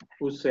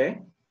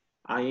 Usé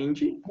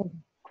ing.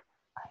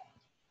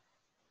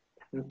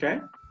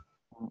 Okay.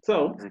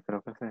 So, Sí,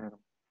 creo que sí.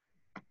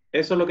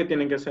 eso es lo que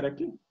tienen que hacer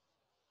aquí.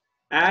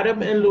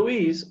 Adam and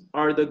Louise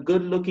are the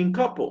good-looking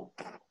couple.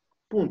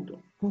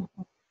 Punto.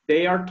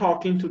 They are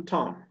talking to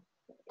Tom.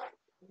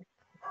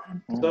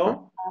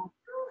 So,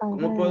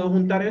 ¿cómo puedo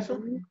juntar eso?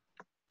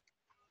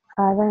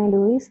 Adam and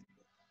Louise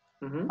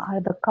Mhm, are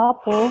the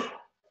couple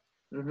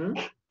mhm.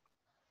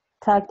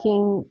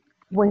 talking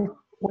with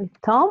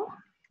Tom.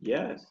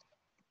 Yes.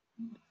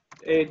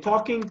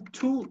 Talking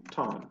to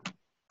Tom.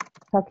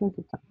 Talking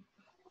to Tom.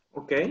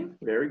 Okay,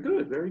 very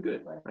good, very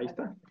good. Ahí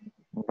está.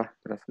 Va,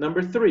 gracias.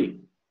 Number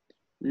 3.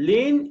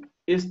 Lynn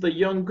is the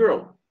young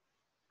girl.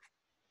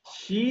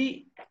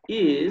 She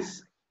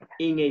is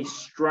in a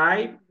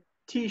striped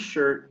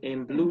t-shirt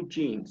and blue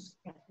jeans.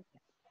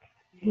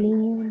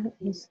 Leon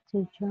is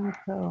the young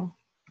girl.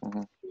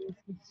 Ujú.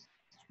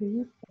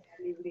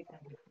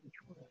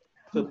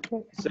 So,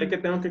 sé que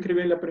tengo que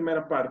escribir la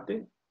primera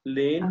parte.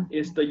 Lynn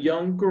is the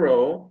young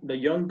girl.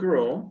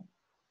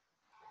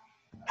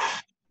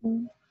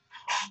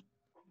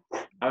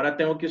 Ahora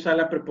tengo que usar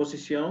la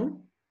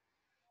preposición.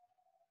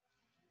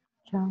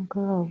 Young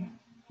girl.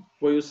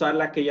 Voy a usar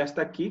la que ya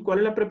está aquí. ¿Cuál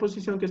es la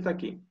preposición que está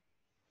aquí?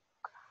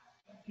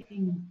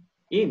 In.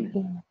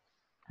 In.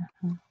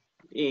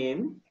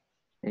 In.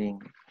 In.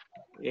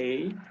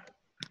 A.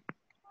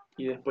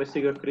 Y después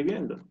sigo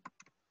escribiendo.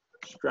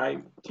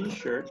 Striped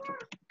t-shirt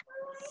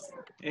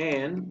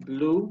and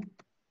blue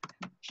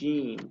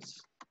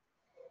jeans.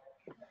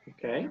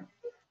 Okay.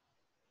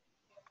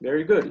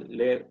 Very good.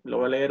 Lo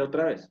voy a leer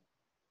otra vez.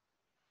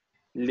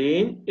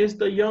 Lynn is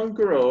the young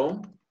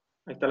girl.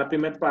 Ahí está la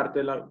primera parte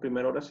de la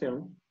primera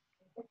oración.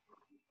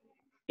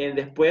 Y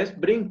después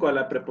brinco a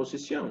la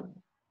preposición.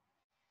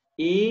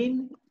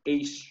 In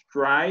a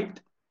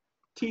striped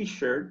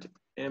t-shirt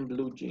and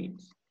blue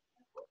jeans.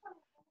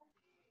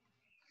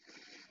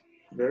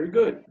 Very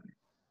good.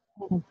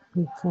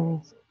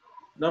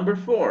 Number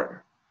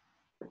 4.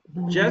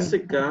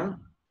 Jessica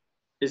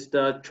is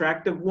the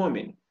attractive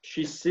woman.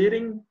 She's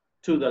sitting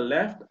to the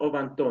left of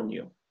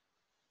Antonio.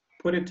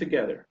 Put it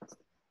together.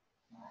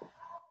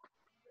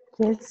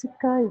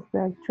 Jessica is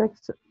the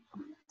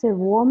attractive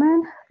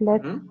woman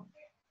left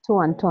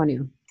to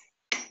Antonio.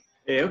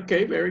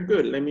 Okay, very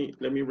good. Let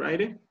me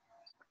write it.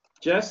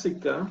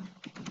 Jessica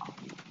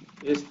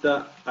is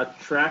the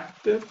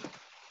attractive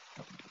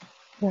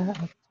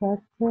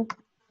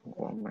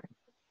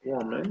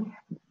woman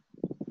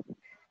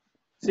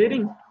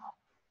sitting.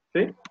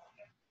 See?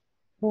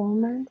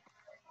 Woman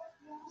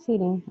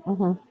sitting.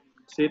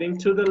 Sitting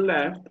to the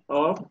left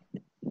of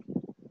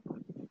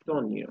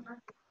Antonio.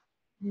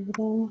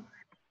 Sitting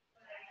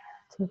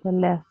to the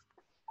left.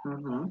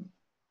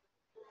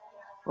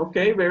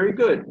 Okay, very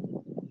good.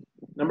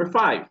 Number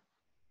 5.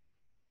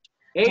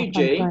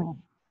 AJ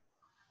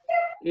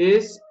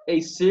is a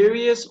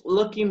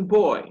serious-looking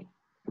boy.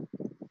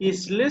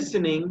 He's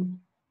listening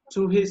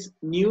to his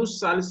new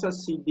salsa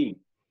CD.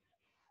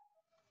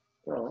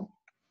 So,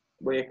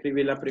 voy a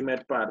escribir la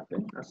primera parte,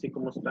 así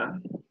como está.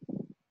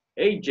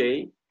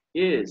 AJ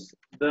is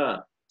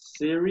the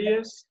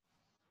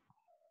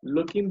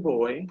serious-looking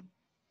boy.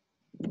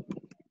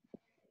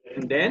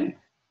 And then?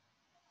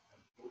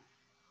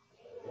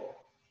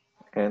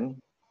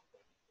 And.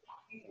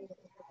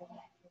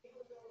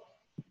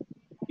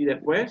 Y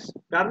después,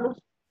 Carlos.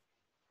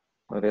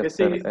 Podría ¿Qué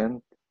ser sigue?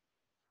 and.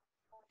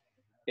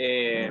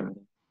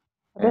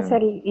 ¿Puede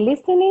ser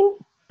listening?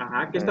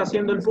 Ajá, ¿qué está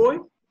haciendo el boy?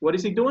 What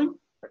is he doing?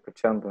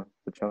 Escuchando.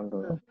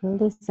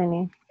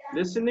 Listening.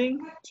 Listening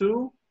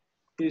to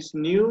his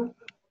new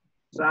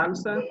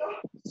salsa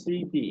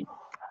CD.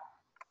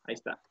 Ahí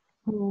está.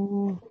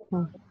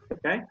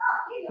 Okay.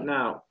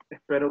 Now,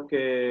 espero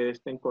que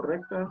estén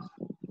correctas.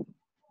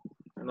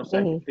 No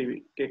sé,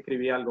 que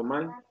escribí algo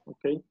mal.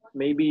 Okay.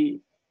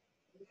 Maybe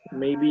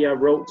I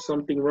wrote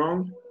something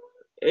wrong.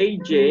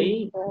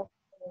 AJ.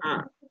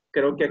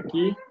 Creo que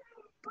aquí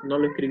no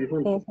lo escribí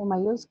junto. Es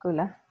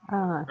mayúscula.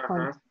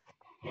 Ajá.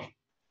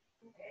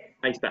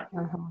 Ahí está.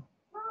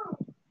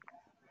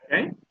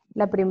 Okay.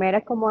 La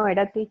primera, como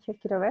era, teacher,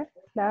 quiero ver.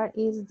 Clark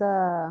is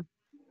the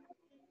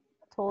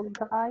tall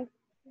guy.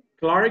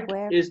 Clark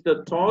is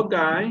the tall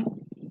guy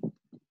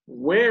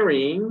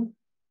wearing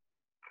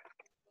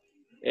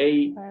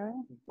a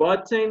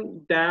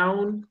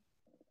button-down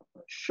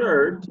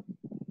shirt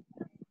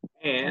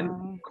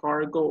and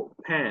cargo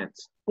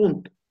pants.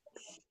 Punto.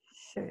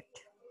 Shirt.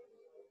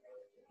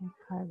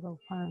 Cargo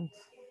pants.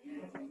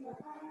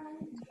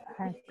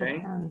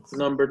 Okay.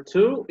 Number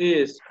 2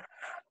 is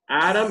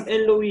Adam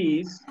and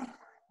Louise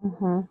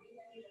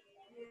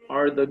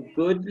are the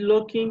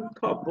good-looking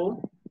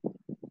couple.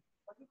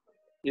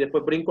 Y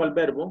después brinco al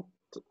verbo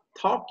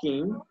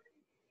talking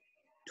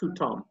to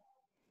Tom.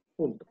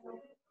 Punto.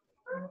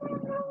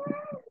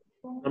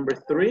 Number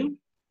 3,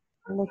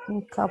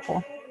 Looking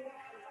couple.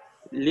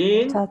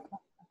 Lynn Talk.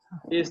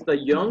 is the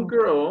young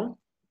girl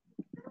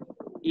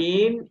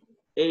in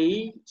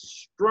a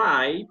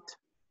striped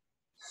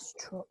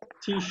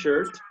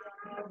t-shirt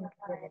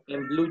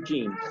and blue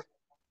jeans.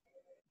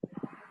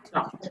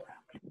 Soft.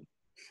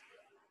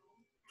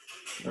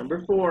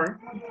 Number 4,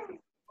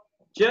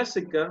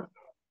 Jessica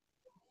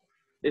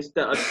is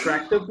the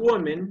attractive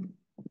woman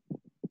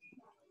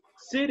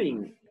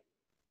sitting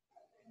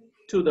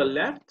to the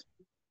left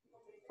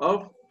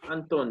of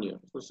Antonio.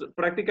 Pues,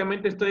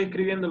 prácticamente estoy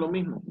escribiendo lo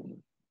mismo.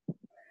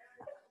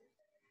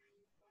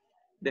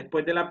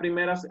 Después de la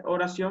primera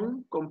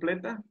oración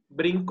completa,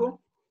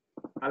 brinco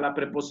a la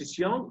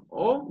preposición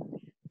o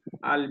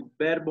al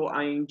verbo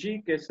ing,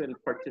 que es el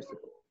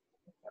participle.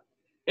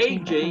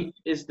 AJ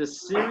is the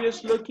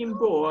serious looking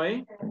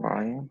boy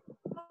Bye.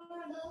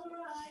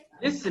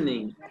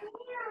 listening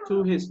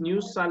to his new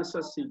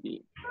salsa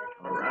CD.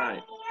 All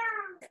right.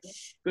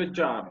 Good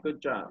job, good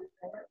job.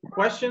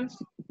 Questions?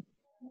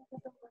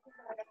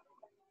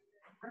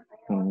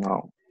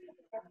 No.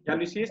 ¿Ya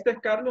lo hiciste,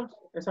 Carlos,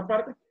 esa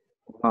parte?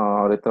 No,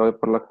 ahorita voy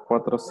por la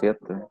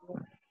 4.7.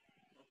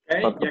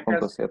 Okay,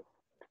 4.7.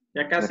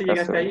 ya casi Ya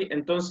llegaste casi. ahí.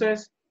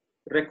 Entonces,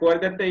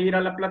 recuérdate ir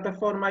a la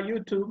plataforma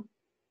YouTube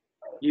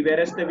y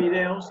ver este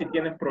video si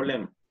tienes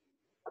problemas.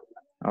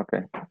 Ok.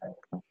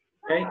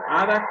 Okay.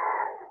 Ada,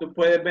 tú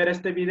puedes ver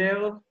este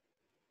video.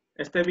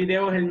 Este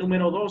video es el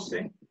número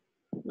 12.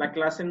 La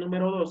clase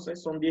número 12,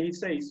 son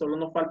 16. Solo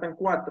nos faltan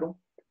 4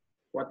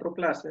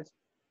 clases.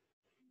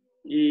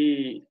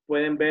 Y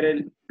pueden ver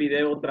el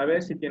video otra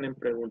vez si tienen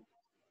preguntas.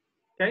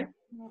 Okay.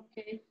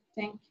 Okay,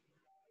 thank you.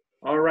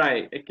 All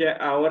right. Es que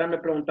ahora me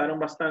preguntaron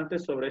bastante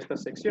sobre esta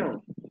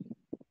sección.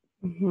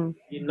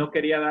 Y no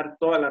quería dar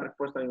toda la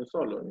respuesta de un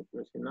solo.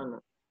 Pues, si no,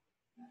 no.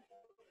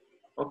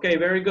 Okay,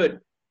 very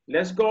good.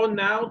 Let's go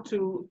now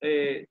to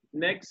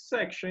next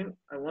section.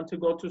 I want to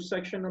go to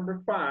section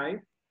number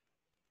 5.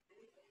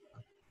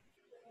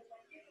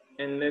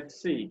 And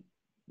let's see.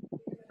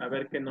 A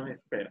ver qué nos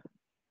espera.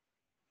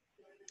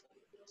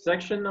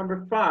 Section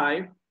number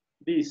 5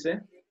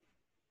 dice,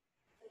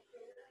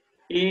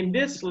 in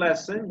this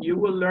lesson, you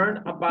will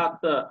learn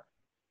about the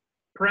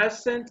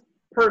present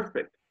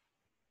perfect.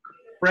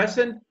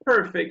 Present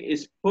perfect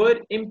is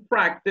put in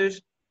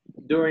practice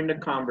during the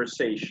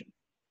conversation.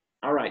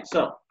 All right,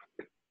 so,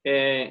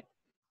 vale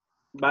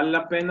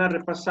la pena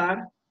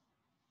repasar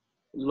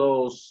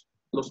los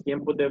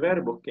tiempos de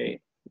verbo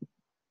que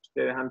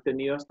ustedes han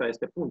tenido hasta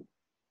este punto.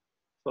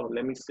 So,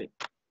 let me see.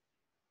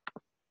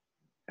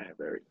 Okay,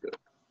 very good.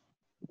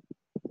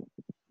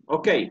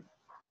 Okay,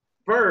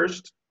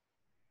 first,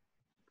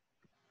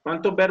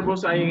 ¿cuántos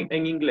verbos hay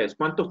en inglés?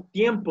 ¿Cuántos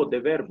tiempos de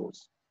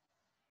verbos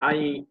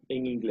hay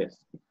en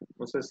inglés?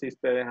 No sé si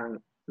ustedes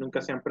nunca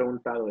se han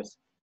preguntado eso.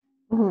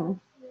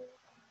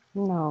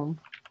 No.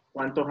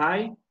 ¿Cuántos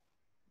hay?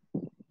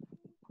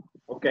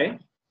 Ok.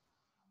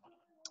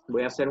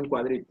 Voy a hacer un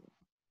cuadrito.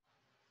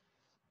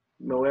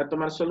 Me voy a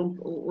tomar solo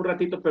un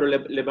ratito, pero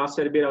le va a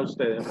servir a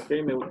ustedes.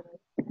 Okay? Me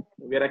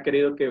hubiera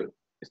querido que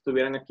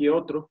estuvieran aquí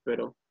otros,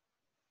 pero...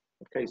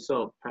 Ok,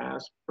 so,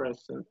 past,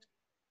 present.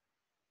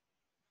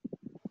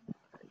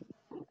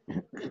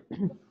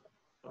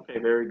 Ok,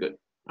 very good.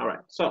 All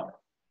right, so.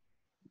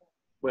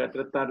 Voy a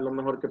tratar lo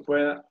mejor que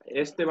pueda.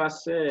 Este va a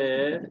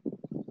ser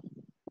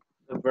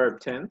the verb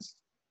tense,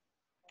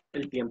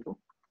 el tiempo.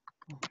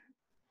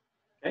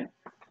 Okay.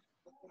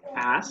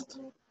 Past,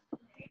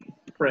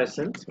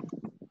 present,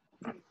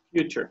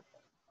 future.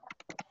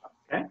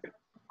 Okay.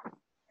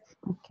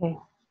 Okay.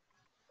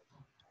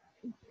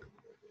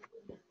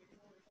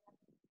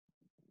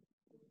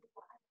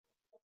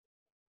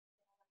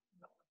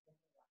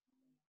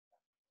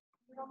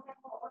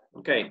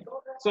 Okay.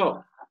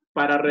 So,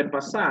 para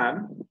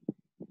repasar,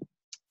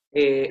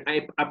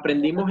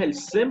 aprendimos el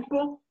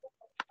simple,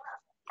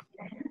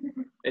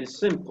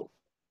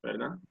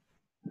 ¿verdad?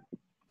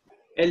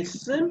 El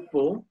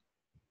simple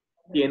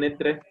tiene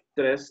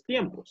tres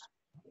tiempos.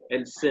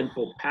 El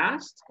simple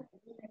past,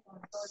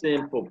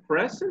 simple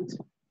present,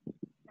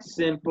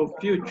 simple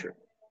future.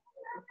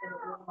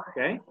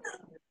 Okay?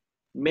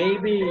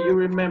 Maybe you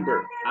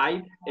remember,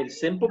 el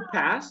simple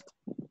past,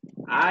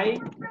 I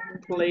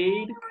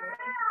played,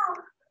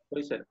 what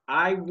is it?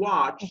 I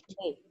watched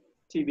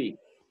TV.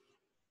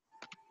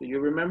 Do you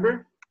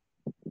remember?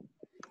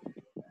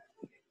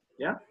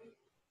 ¿Ya?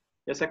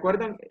 ¿Ya se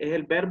acuerdan? Es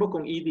el verbo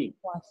con ed.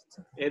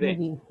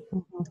 Ed.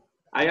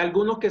 Hay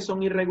algunos que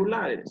son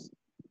irregulares.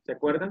 ¿Se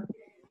acuerdan?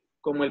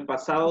 Como el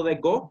pasado de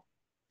go.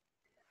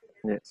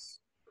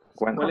 Yes.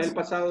 Went. ¿Cuál es el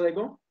pasado de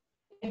go?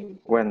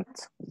 Went.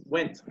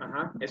 Went.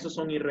 Ajá. Esos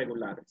son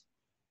irregulares.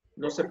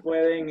 No se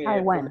pueden,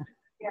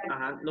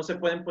 no se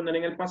pueden poner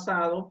en el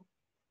pasado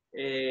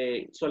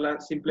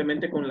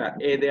simplemente con la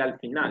ed al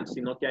final,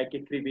 sino que hay que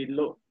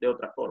escribirlo de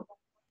otra forma.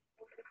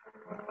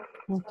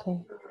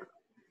 Okay.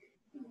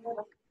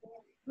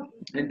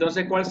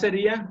 Entonces, ¿cuál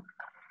sería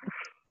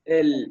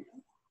el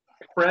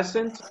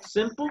present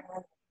simple?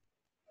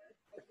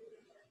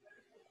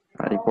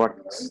 I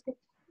watched.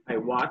 I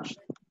watched.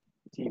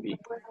 TV.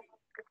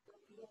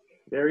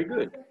 Very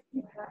good.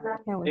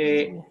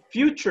 Yeah,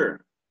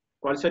 Future.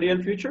 ¿Cuál sería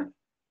el future?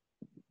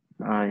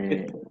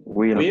 I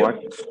will Will.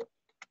 watch.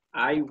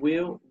 I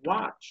will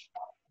watch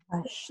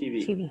watch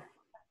TV. TV.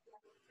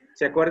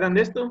 ¿Se acuerdan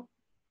de esto?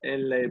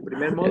 El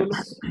primer módulo,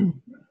 Yes.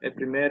 el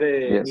primer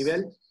Yes.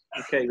 nivel.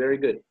 Ok, very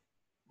good.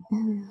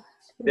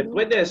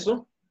 Después de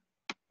eso,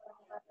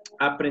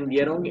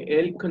 aprendieron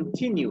el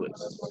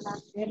continuous.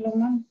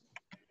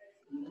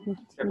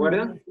 ¿Se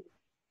acuerdan?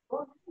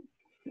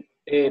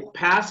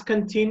 Past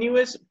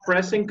continuous,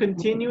 present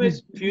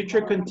continuous,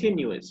 future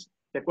continuous.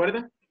 ¿Se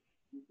acuerdan?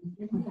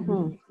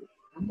 Ujú.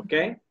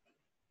 Okay.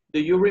 Do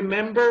you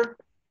remember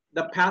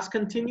the past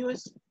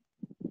continuous?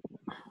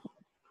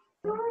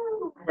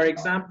 For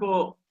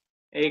example,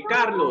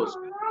 Carlos,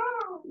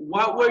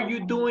 what were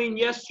you doing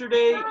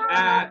yesterday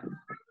at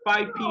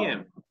 5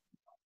 p.m.?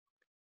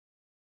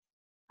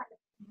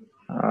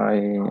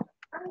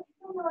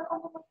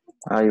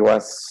 I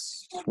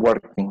was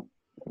working.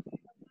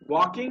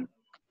 Walking?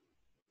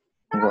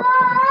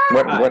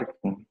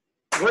 Working.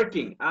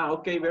 Working. Ah,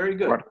 okay, very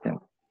good. Working.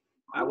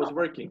 I was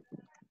working.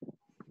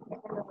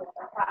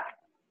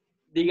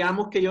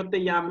 Digamos que yo te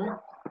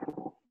llamo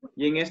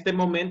y en este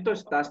momento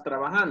estás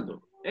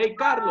trabajando. Hey,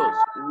 Carlos,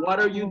 what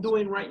are you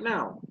doing right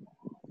now?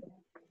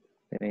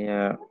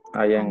 I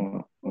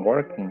am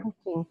working.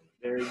 Okay.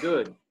 Very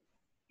good.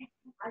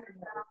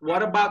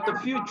 What about the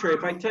future?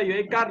 If I tell you,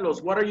 hey,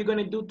 Carlos, what are you going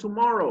to do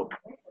tomorrow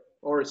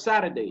or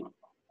Saturday?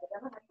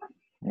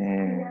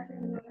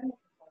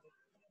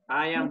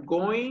 I am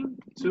going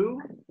to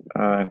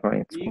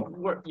Going be to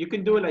work. You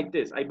can do it like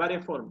this. Hay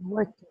varias formas.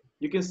 Working.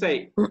 You can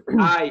say,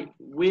 I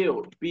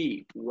will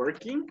be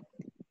working,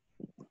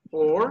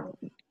 or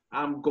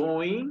I'm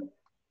going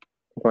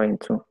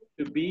to.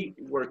 to be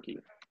working.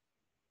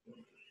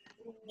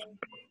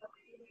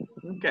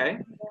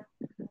 Ok.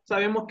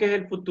 Sabemos que es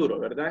el futuro,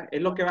 ¿verdad?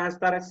 Es lo que vas a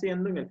estar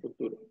haciendo en el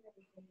futuro.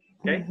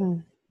 Ok.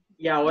 Ujú.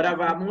 Y ahora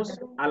vamos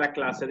a la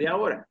clase de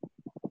ahora.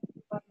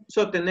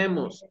 So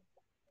tenemos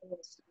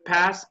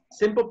past,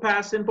 simple,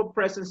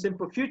 present,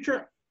 simple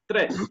future,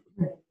 3.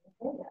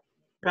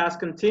 Past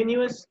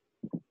continuous,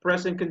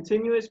 present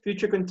continuous,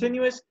 future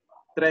continuous,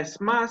 3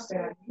 más,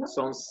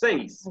 son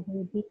 6. I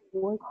will be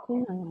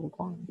working. I am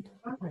going to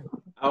work.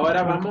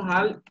 Ahora vamos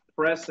al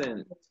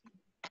present,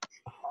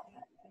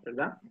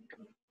 ¿verdad?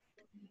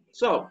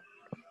 So,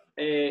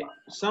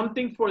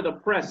 something for the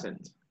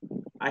present.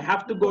 I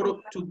have to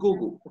go to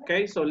Google,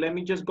 okay? So let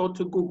me just go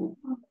to Google.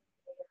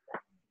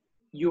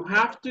 You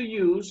have to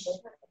use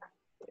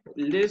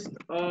list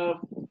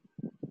of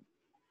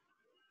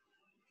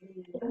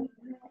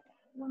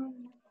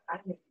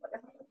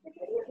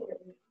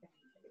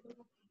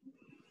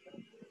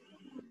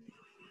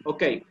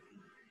okay.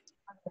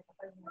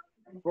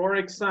 For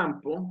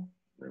example,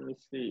 let me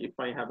see if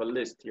I have a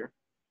list here.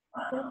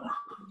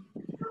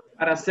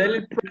 Para hacer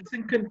el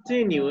present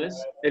continuous,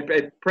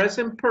 el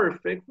present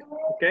perfect,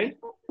 okay,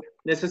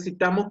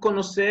 necesitamos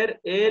conocer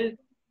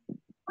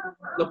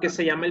lo que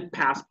se llama el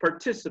past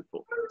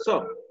participle.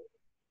 So,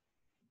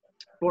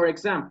 for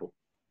example,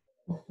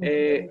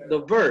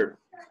 the verb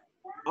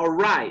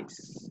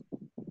arise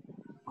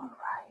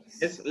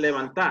es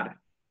levantar.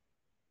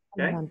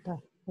 Okay? Levantar.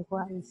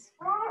 Rise.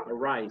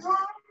 Arise.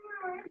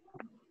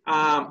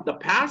 The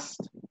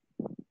past,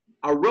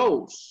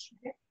 arose.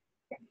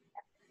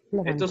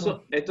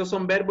 Levantar. Estos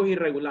son verbos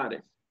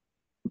irregulares.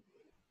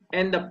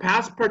 And the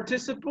past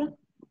participle,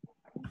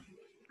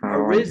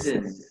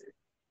 arises.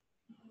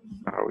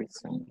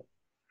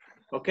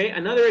 Okay,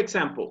 another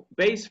example,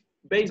 base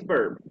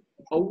verb,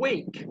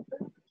 awake,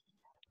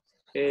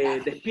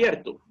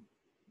 despierto.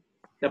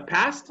 The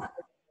past,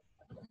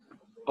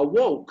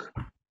 awoke.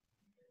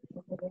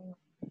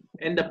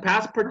 And the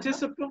past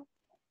participle,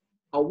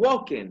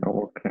 awoken.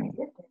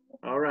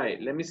 All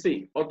right, let me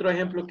see. Otro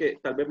ejemplo que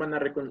tal vez van a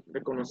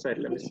reconocer.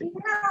 Let me see.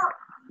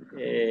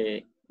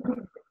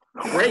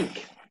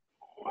 Break.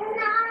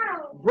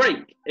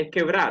 Break es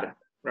quebrar,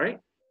 right?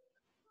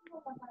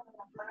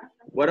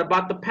 What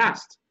about the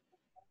past?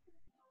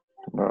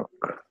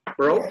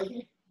 Broke.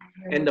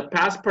 And the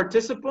past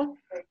participle?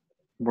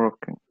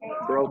 Broken.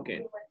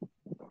 Broken.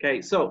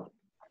 Okay, so,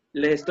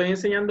 les estoy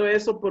enseñando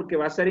eso porque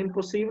va a ser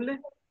imposible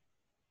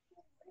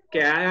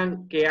que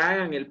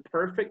hagan el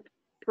perfect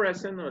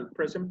present o el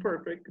present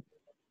perfect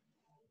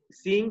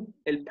sin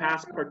el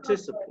past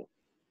participle.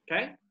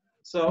 Okay?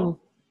 So,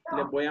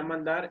 les voy a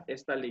mandar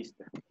esta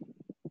lista.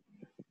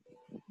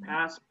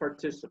 Past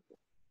participle.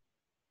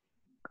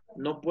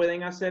 No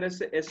pueden hacer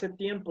ese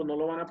tiempo, no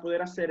lo van a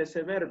poder hacer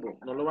ese verbo,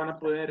 no lo van a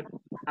poder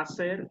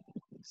hacer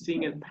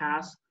sin el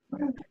past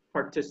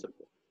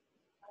participle.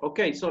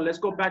 Okay, so let's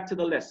go back to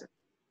the lesson.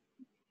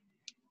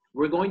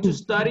 We're going to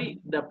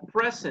study the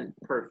present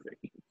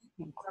perfect.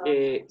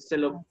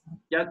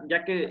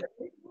 Ya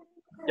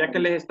que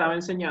les estaba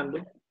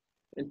enseñando,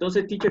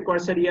 entonces, teacher,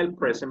 ¿cuál sería el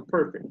present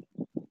perfect?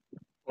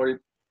 O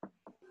el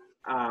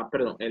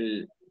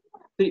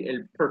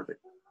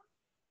perfect.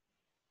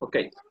 Ok.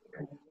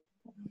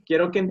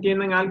 quiero que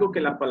entiendan algo,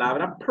 que la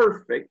palabra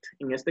perfect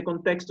en este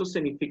contexto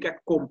significa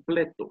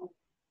completo.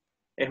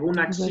 Es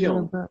una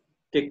acción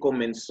que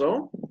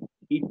comenzó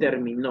y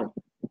terminó.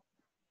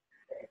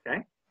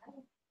 ¿Okay?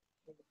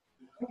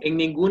 En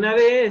ninguna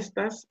de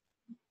estas,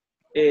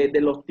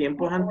 de los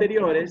tiempos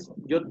anteriores,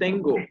 yo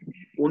tengo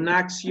una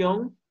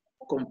acción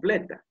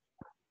completa.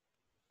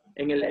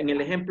 En el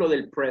ejemplo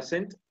del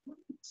present,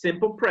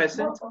 simple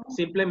present,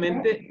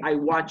 simplemente I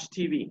watch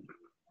TV.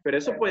 Pero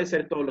eso puede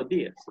ser todos los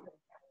días.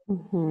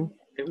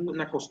 Es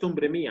una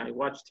costumbre mía, I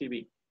watch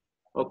TV.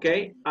 ¿Ok?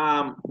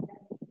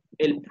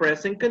 El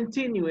present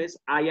continuous,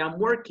 I am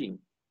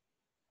working.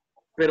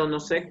 Pero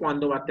no sé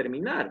cuándo va a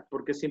terminar,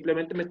 porque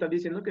simplemente me estás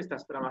diciendo que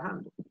estás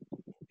trabajando.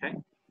 ¿Ok?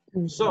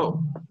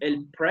 So,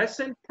 el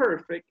present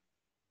perfect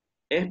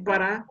es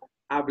para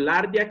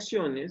hablar de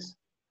acciones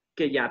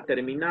que ya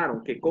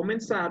terminaron, que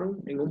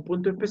comenzaron en un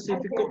punto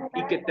específico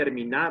y que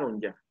terminaron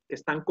ya, que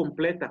están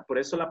completas. Por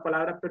eso la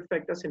palabra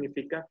perfecta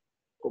significa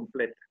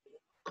completa,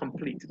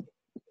 complete.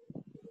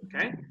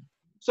 Okay?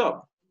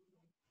 So,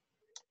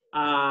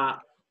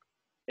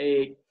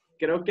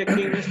 creo que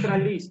aquí en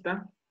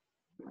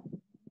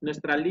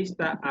nuestra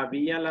lista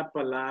había la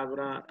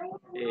palabra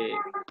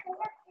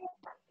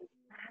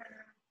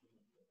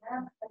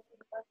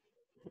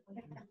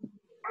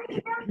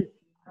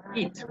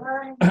eat.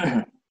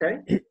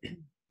 Okay?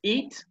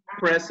 Eat,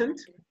 present.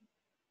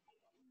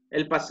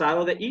 El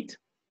pasado de eat.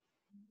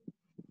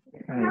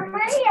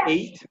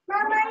 Ate.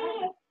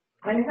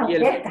 Y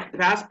el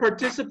past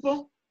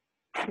participle.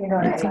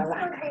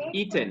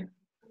 Eaten.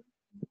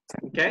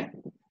 Okay?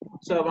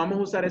 So vamos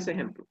a usar ese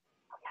ejemplo.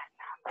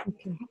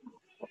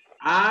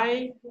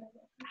 I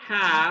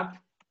have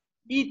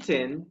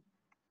eaten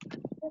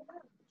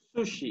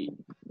sushi.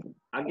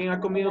 ¿Alguien ha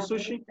comido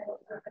sushi?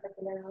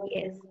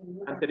 Yes.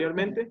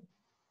 Anteriormente.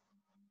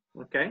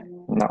 Ok.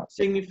 No.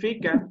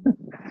 Significa.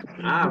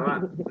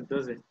 Va.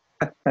 Entonces.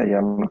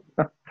 Ya no.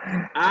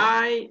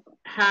 I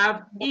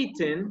have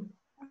eaten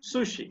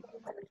sushi.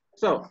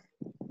 So,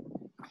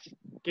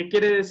 ¿qué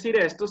quiere decir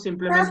esto?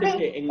 Simplemente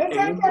que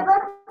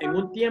en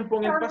un tiempo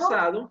en el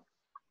pasado,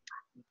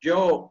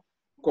 yo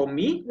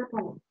comí,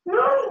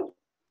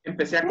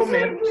 empecé a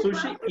comer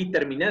sushi y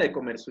terminé de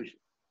comer sushi.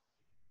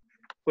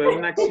 Fue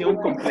una acción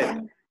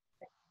completa.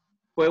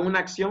 Fue una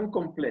acción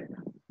completa.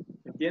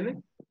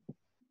 ¿Entienden?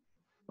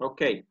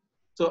 Ok.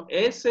 So,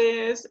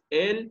 ese es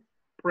el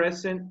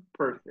present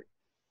perfect.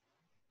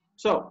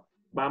 So,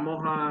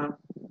 vamos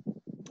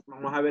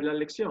a ver la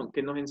lección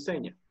que nos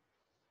enseña.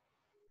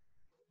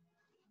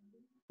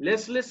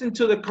 Let's listen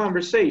to the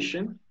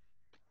conversation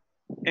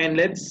and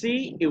let's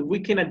see if we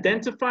can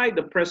identify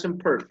the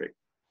present perfect.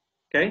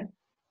 Okay?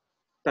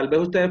 Tal vez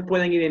ustedes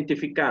pueden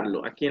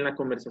identificarlo aquí en la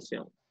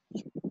conversación.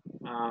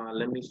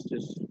 Let me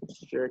just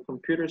share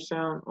computer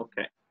sound.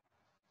 Okay.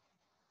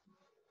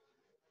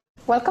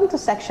 Welcome to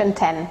section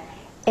 10.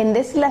 In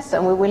this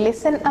lesson, we will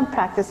listen and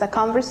practice a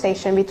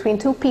conversation between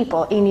two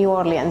people in New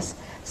Orleans.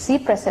 See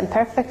present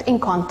perfect in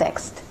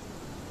context.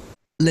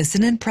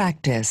 Listen and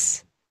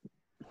practice.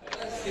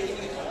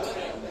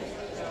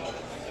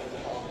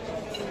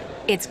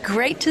 It's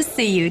great to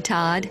see you,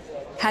 Todd.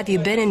 Have you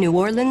been in New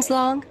Orleans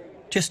long?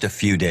 Just a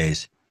few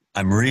days.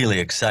 I'm really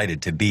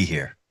excited to be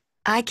here.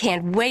 I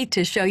can't wait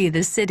to show you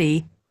the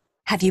city.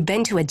 Have you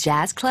been to a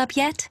jazz club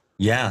yet?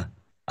 Yeah,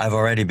 I've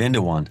already been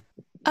to one.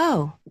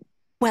 Oh,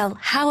 well,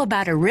 how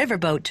about a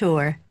riverboat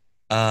tour?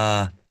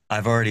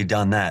 I've already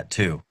done that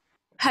too.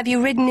 Have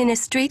you ridden in a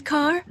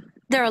streetcar?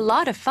 They're a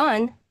lot of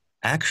fun.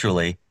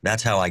 Actually,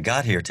 that's how I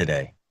got here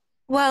today.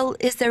 Well,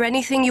 is there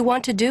anything you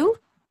want to do?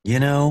 You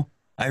know,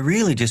 I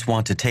really just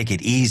want to take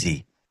it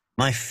easy.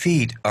 My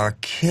feet are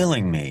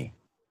killing me.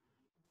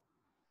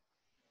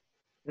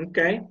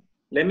 Okay.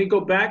 Let me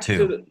go back to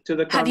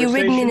the conversation. Have you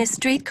ridden in a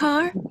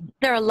streetcar?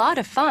 They're a lot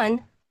of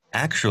fun.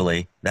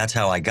 Actually, that's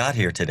how I got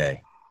here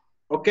today.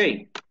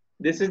 Okay.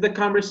 This is the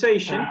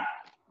conversation.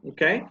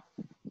 Okay.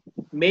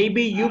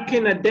 Maybe you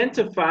can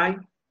identify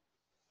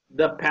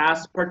the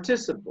past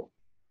participle.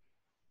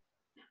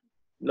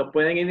 ¿Lo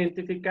pueden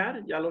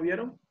identificar? ¿Ya lo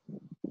vieron?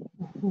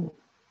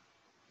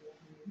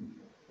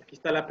 Aquí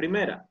está la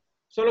primera.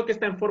 Solo que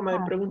está en forma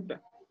de pregunta.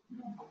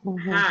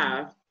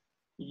 Have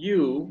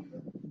you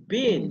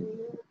been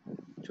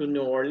to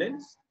New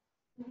Orleans?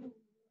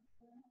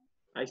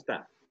 Ahí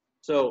está.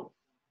 So,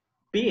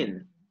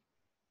 been.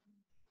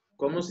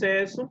 ¿Cómo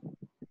sé eso?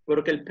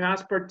 Porque el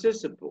past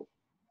participle,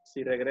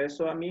 si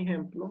regreso a mi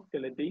ejemplo que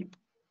les di,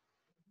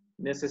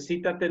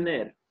 necesita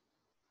tener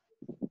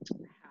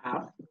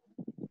have,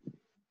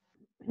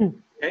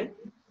 ¿okay?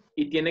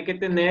 Y tiene que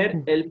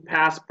tener el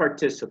past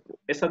participle.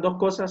 Esas dos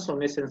cosas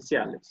son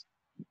esenciales.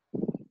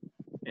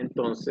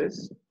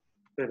 Entonces,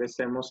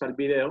 regresemos al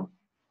video.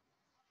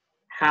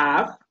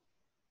 Have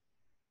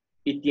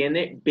y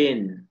tiene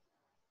been.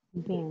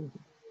 Bien.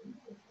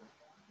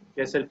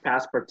 Que es el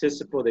past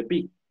participle de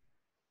be.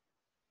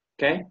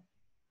 Okay?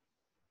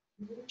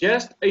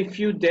 Just a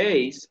few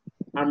days.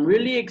 I'm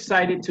really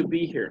excited to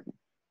be here.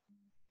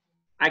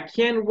 I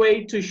can't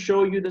wait to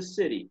show you the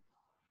city.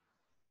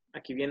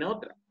 Aquí viene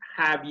otra.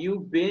 Have you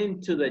been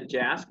to the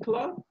jazz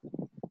club?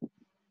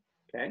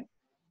 Okay,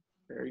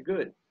 very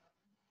good.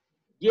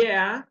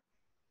 Yeah,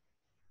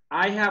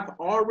 I have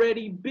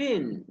already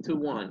been to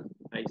one.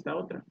 Ahí está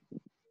otra.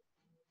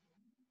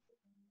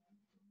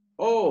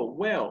 Oh,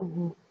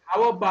 well,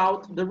 how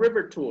about the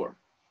river tour?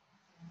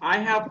 I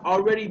have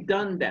already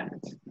done that.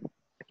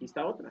 Aquí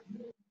está otra.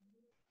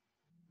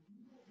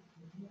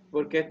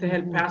 Porque este es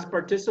el past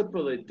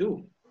participle de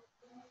do.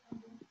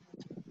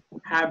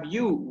 Have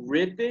you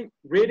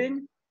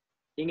ridden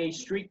in a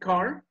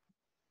streetcar?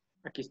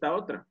 Aquí está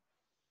otra.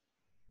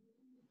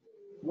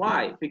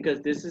 Why?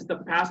 Because this is the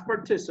past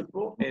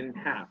participle and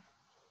have.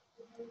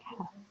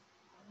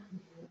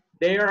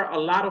 They are a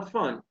lot of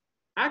fun.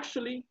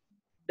 Actually,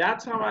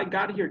 that's how I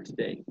got here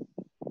today.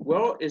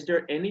 Well, is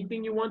there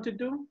anything you want to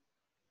do?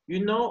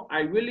 You know,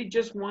 I really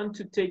just want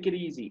to take it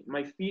easy.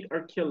 My feet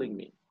are killing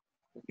me.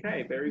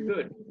 Okay, very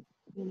good.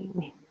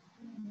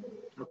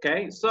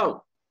 Okay,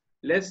 so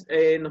let's,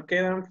 nos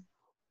quedan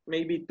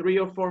maybe 3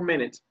 or 4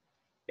 minutes.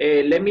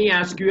 Let me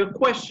ask you a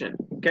question,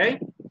 okay?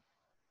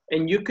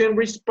 And you can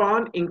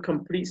respond in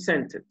complete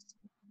sentence,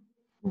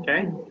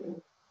 okay?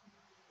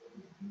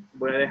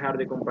 Voy a dejar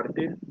de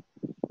compartir.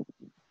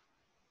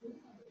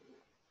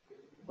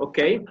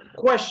 Okay,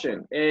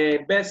 question,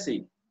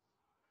 Bessie.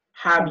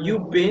 Have you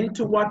been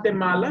to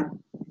Guatemala?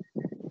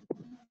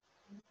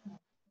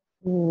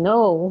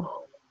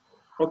 No.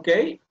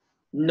 Okay.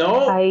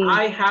 No,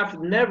 I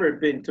have never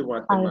been to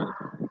Guatemala.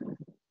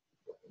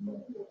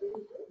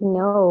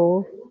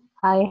 No,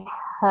 I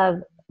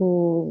have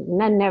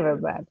not never,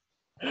 but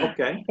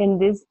Okay. in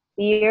this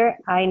year,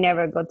 I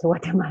never go to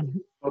Guatemala.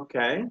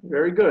 Okay,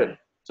 very good.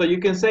 So you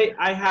can say,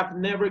 I have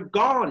never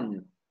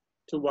gone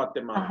to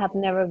Guatemala. I have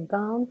never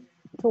gone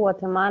to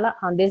Guatemala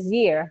on this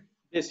year.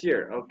 This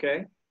year,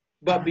 okay.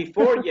 But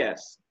before,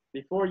 yes.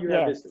 Before you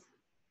have visited.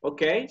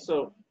 Okay,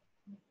 so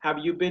have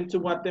you been to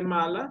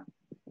Guatemala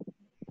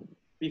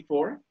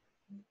before?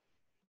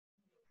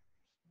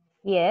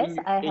 Yes,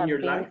 I have in your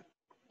been life?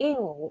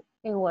 in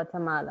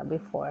Guatemala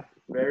before.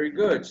 Very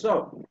good.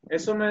 So,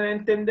 eso me da a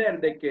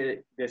entender de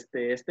que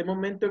desde este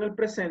momento en el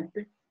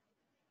presente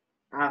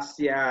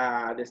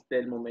hacia desde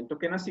el momento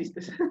que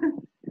naciste, si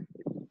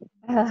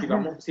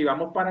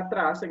vamos para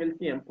atrás en el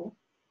tiempo,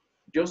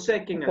 yo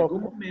sé que en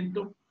algún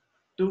momento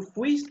tú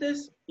fuiste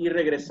y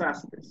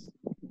regresaste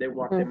de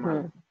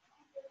Guatemala.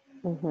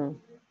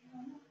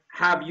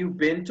 Have you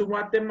been to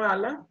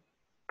Guatemala?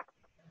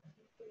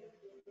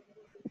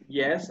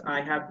 Yes,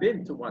 I have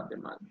been to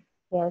Guatemala.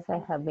 Yes,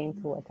 I have been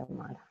to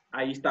Guatemala.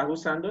 Ahí estás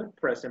usando el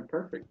present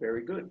perfect.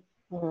 Very good.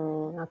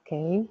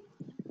 Okay.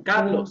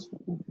 Carlos,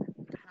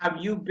 have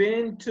you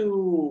been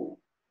to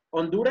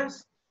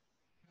Honduras?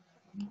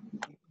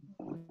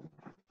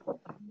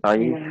 I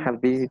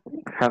have been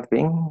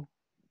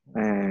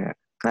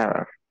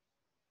never.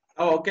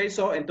 Oh, okay,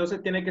 so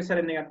entonces tiene que ser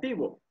en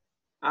negativo.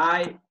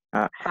 I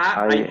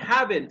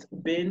haven't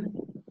been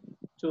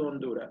to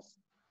Honduras.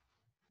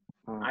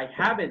 I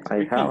haven't.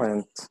 I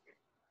haven't.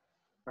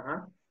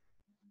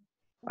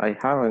 I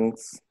haven't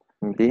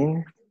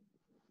been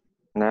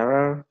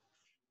never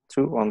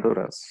to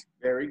Honduras.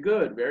 Very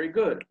good, very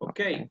good.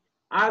 Okay.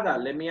 Ada,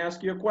 let me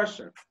ask you a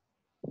question.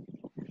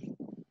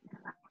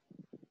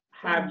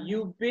 Have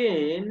you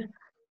been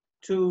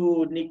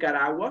to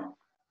Nicaragua?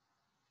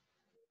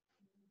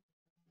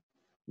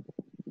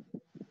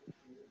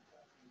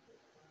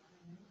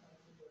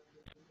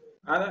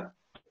 Ada,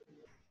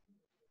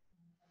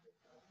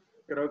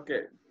 creo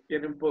que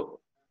tiene un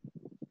poco...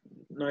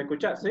 ¿Nos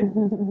escuchas? ¿Sí?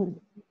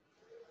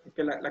 Es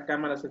que la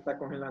cámara se está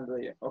congelando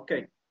ella. Ok.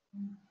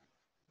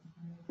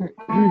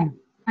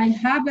 I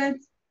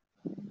haven't.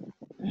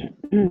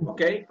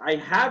 Okay, I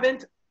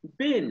haven't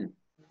been.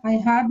 I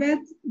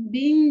haven't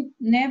been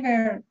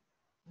never.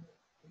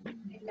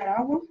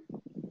 Nicaragua.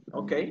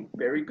 Okay,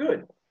 very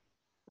good.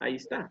 Ahí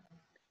está.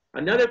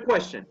 Another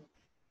question.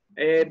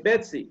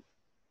 Betsy,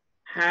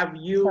 have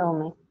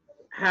you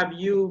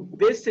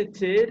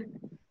visited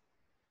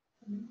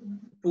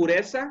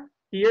Pureza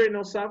here in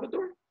El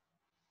Salvador?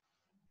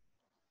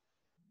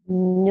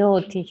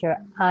 No, teacher.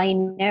 I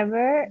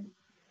never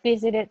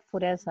visited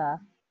Pureza.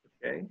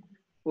 Okay.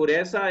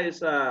 Pureza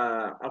is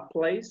a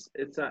place.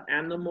 It's an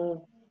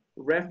animal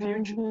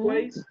refuge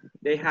place.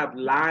 They have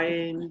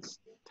lions,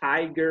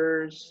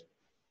 tigers,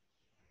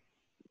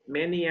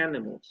 many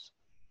animals.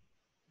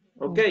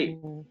 Okay,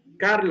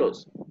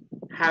 Carlos,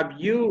 have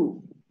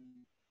you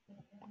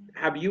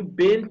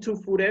been to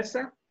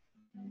Pureza?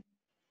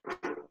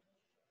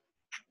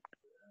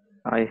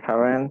 I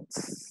haven't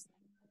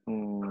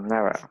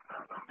never.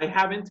 I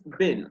haven't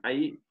been.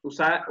 Ahí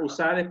usa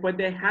después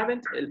de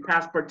haven't el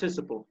past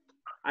participle.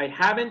 I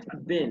haven't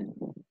been.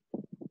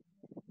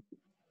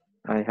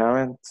 I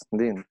haven't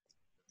been.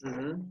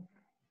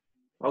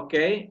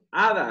 Okay,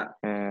 Ada.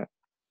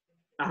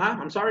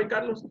 I'm sorry,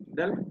 Carlos.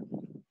 Dale.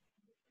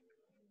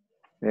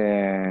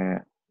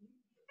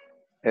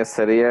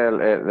 Sería el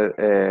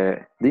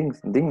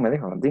ding me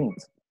dijo, ding.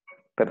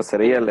 Pero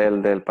sería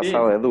el del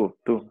pasado de do,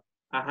 tú.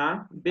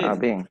 Been.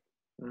 Been.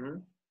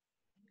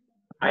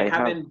 I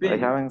haven't been. I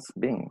haven't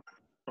been.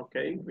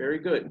 Okay, very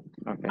good.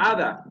 Okay.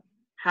 Ada,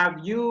 have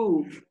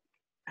you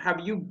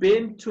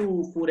been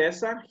to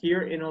Fureza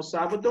here in El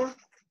Salvador?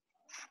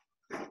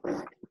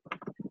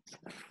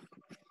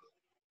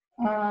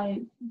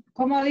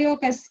 ¿Cómo digo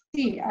que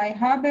sí? I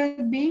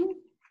haven't been.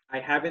 I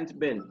haven't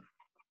been.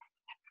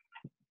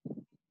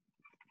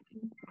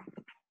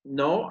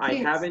 No, I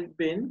Yes. haven't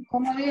been.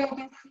 ¿Cómo digo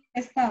que sí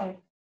he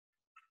estado?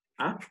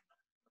 ¿Ah?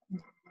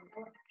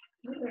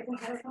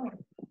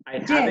 I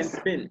Yes.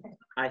 haven't been.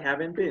 I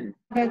haven't been.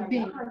 Haven't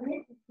been.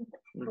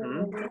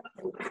 Ujú.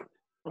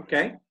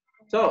 Okay.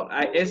 So,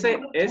 ese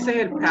es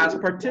el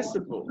past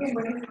participle.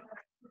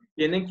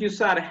 Tienen que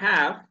usar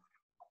have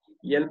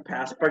y el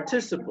past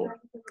participle,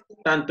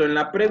 tanto en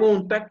la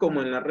pregunta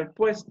como en la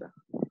respuesta.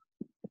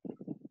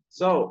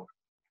 So,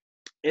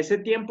 ese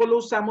tiempo lo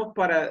usamos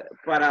para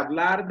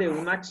hablar de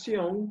una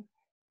acción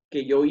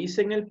que yo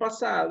hice en el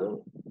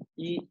pasado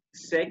y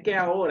sé que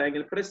ahora en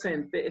el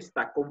presente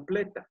está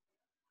completa.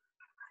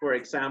 For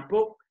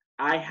example,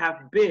 I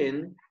have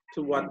been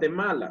to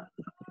Guatemala.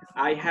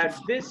 I have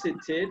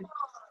visited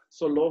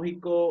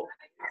Zoológico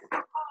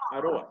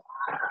Aroa.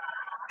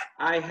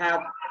 I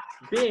have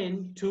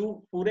been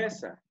to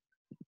Pureza.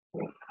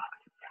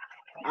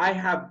 I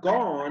have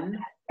gone,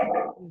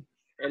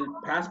 el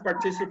past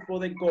participle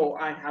de go,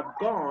 I have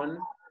gone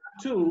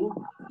to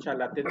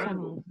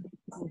Chalatenango.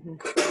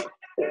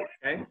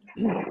 Okay,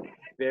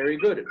 very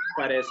good.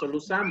 Para eso lo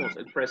usamos,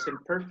 el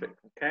present perfect,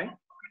 okay?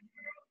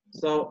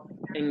 So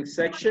in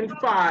section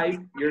 5,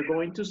 you're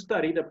going to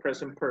study the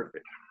present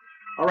perfect.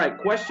 All right,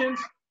 questions?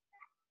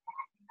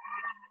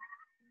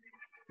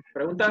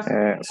 ¿Preguntas?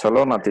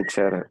 Solo una,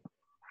 teacher.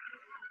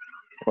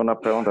 Una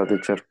pregunta,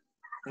 teacher.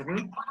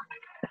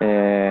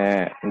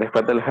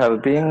 Después del have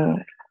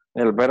been,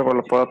 ¿el verbo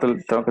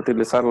tengo que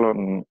utilizarlo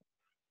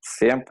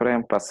siempre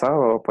en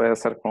pasado o puede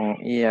ser con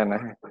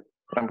ing?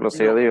 Por ejemplo,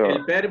 si yo digo,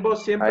 el verbo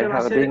siempre I va a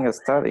have ser... been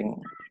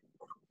studying.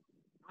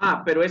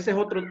 Ah, pero ese es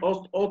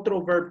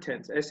otro verb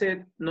tense.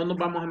 Ese no nos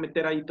vamos a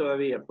meter ahí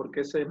todavía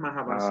porque ese es más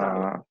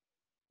avanzado.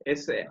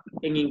 Ese,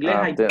 en inglés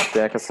hay...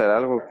 Tiene que ser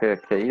algo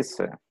que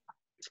hice.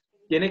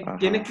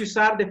 Tienes que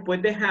usar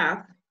después de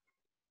have,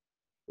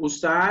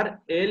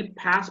 usar el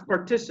past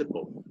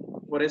participle.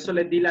 Por eso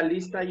les di la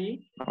lista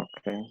allí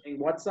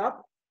en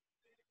WhatsApp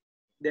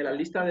de la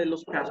lista de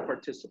los past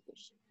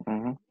participles.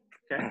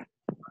 Okay.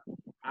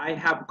 I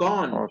have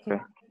gone.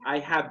 I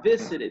have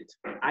visited.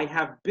 I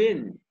have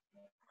been.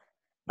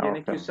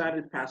 Tienes que usar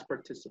el past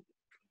participle.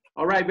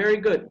 All right, very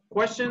good.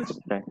 Questions?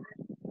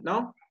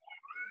 No?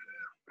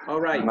 All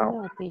right.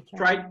 No.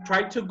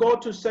 Try to go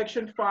to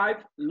section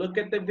 5, look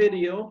at the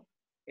video,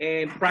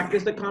 and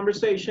practice the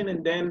conversation,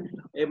 and then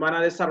van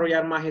a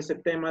desarrollar más ese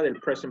tema del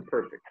present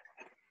perfect.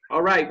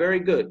 All right, very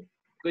good.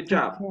 Good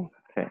job.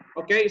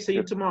 Okay, see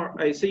you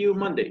tomorrow. See you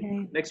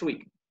Monday, next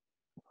week.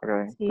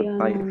 Okay. See you on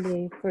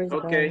Monday. First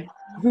Okay,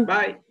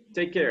 bye.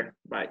 Take care.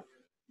 Bye.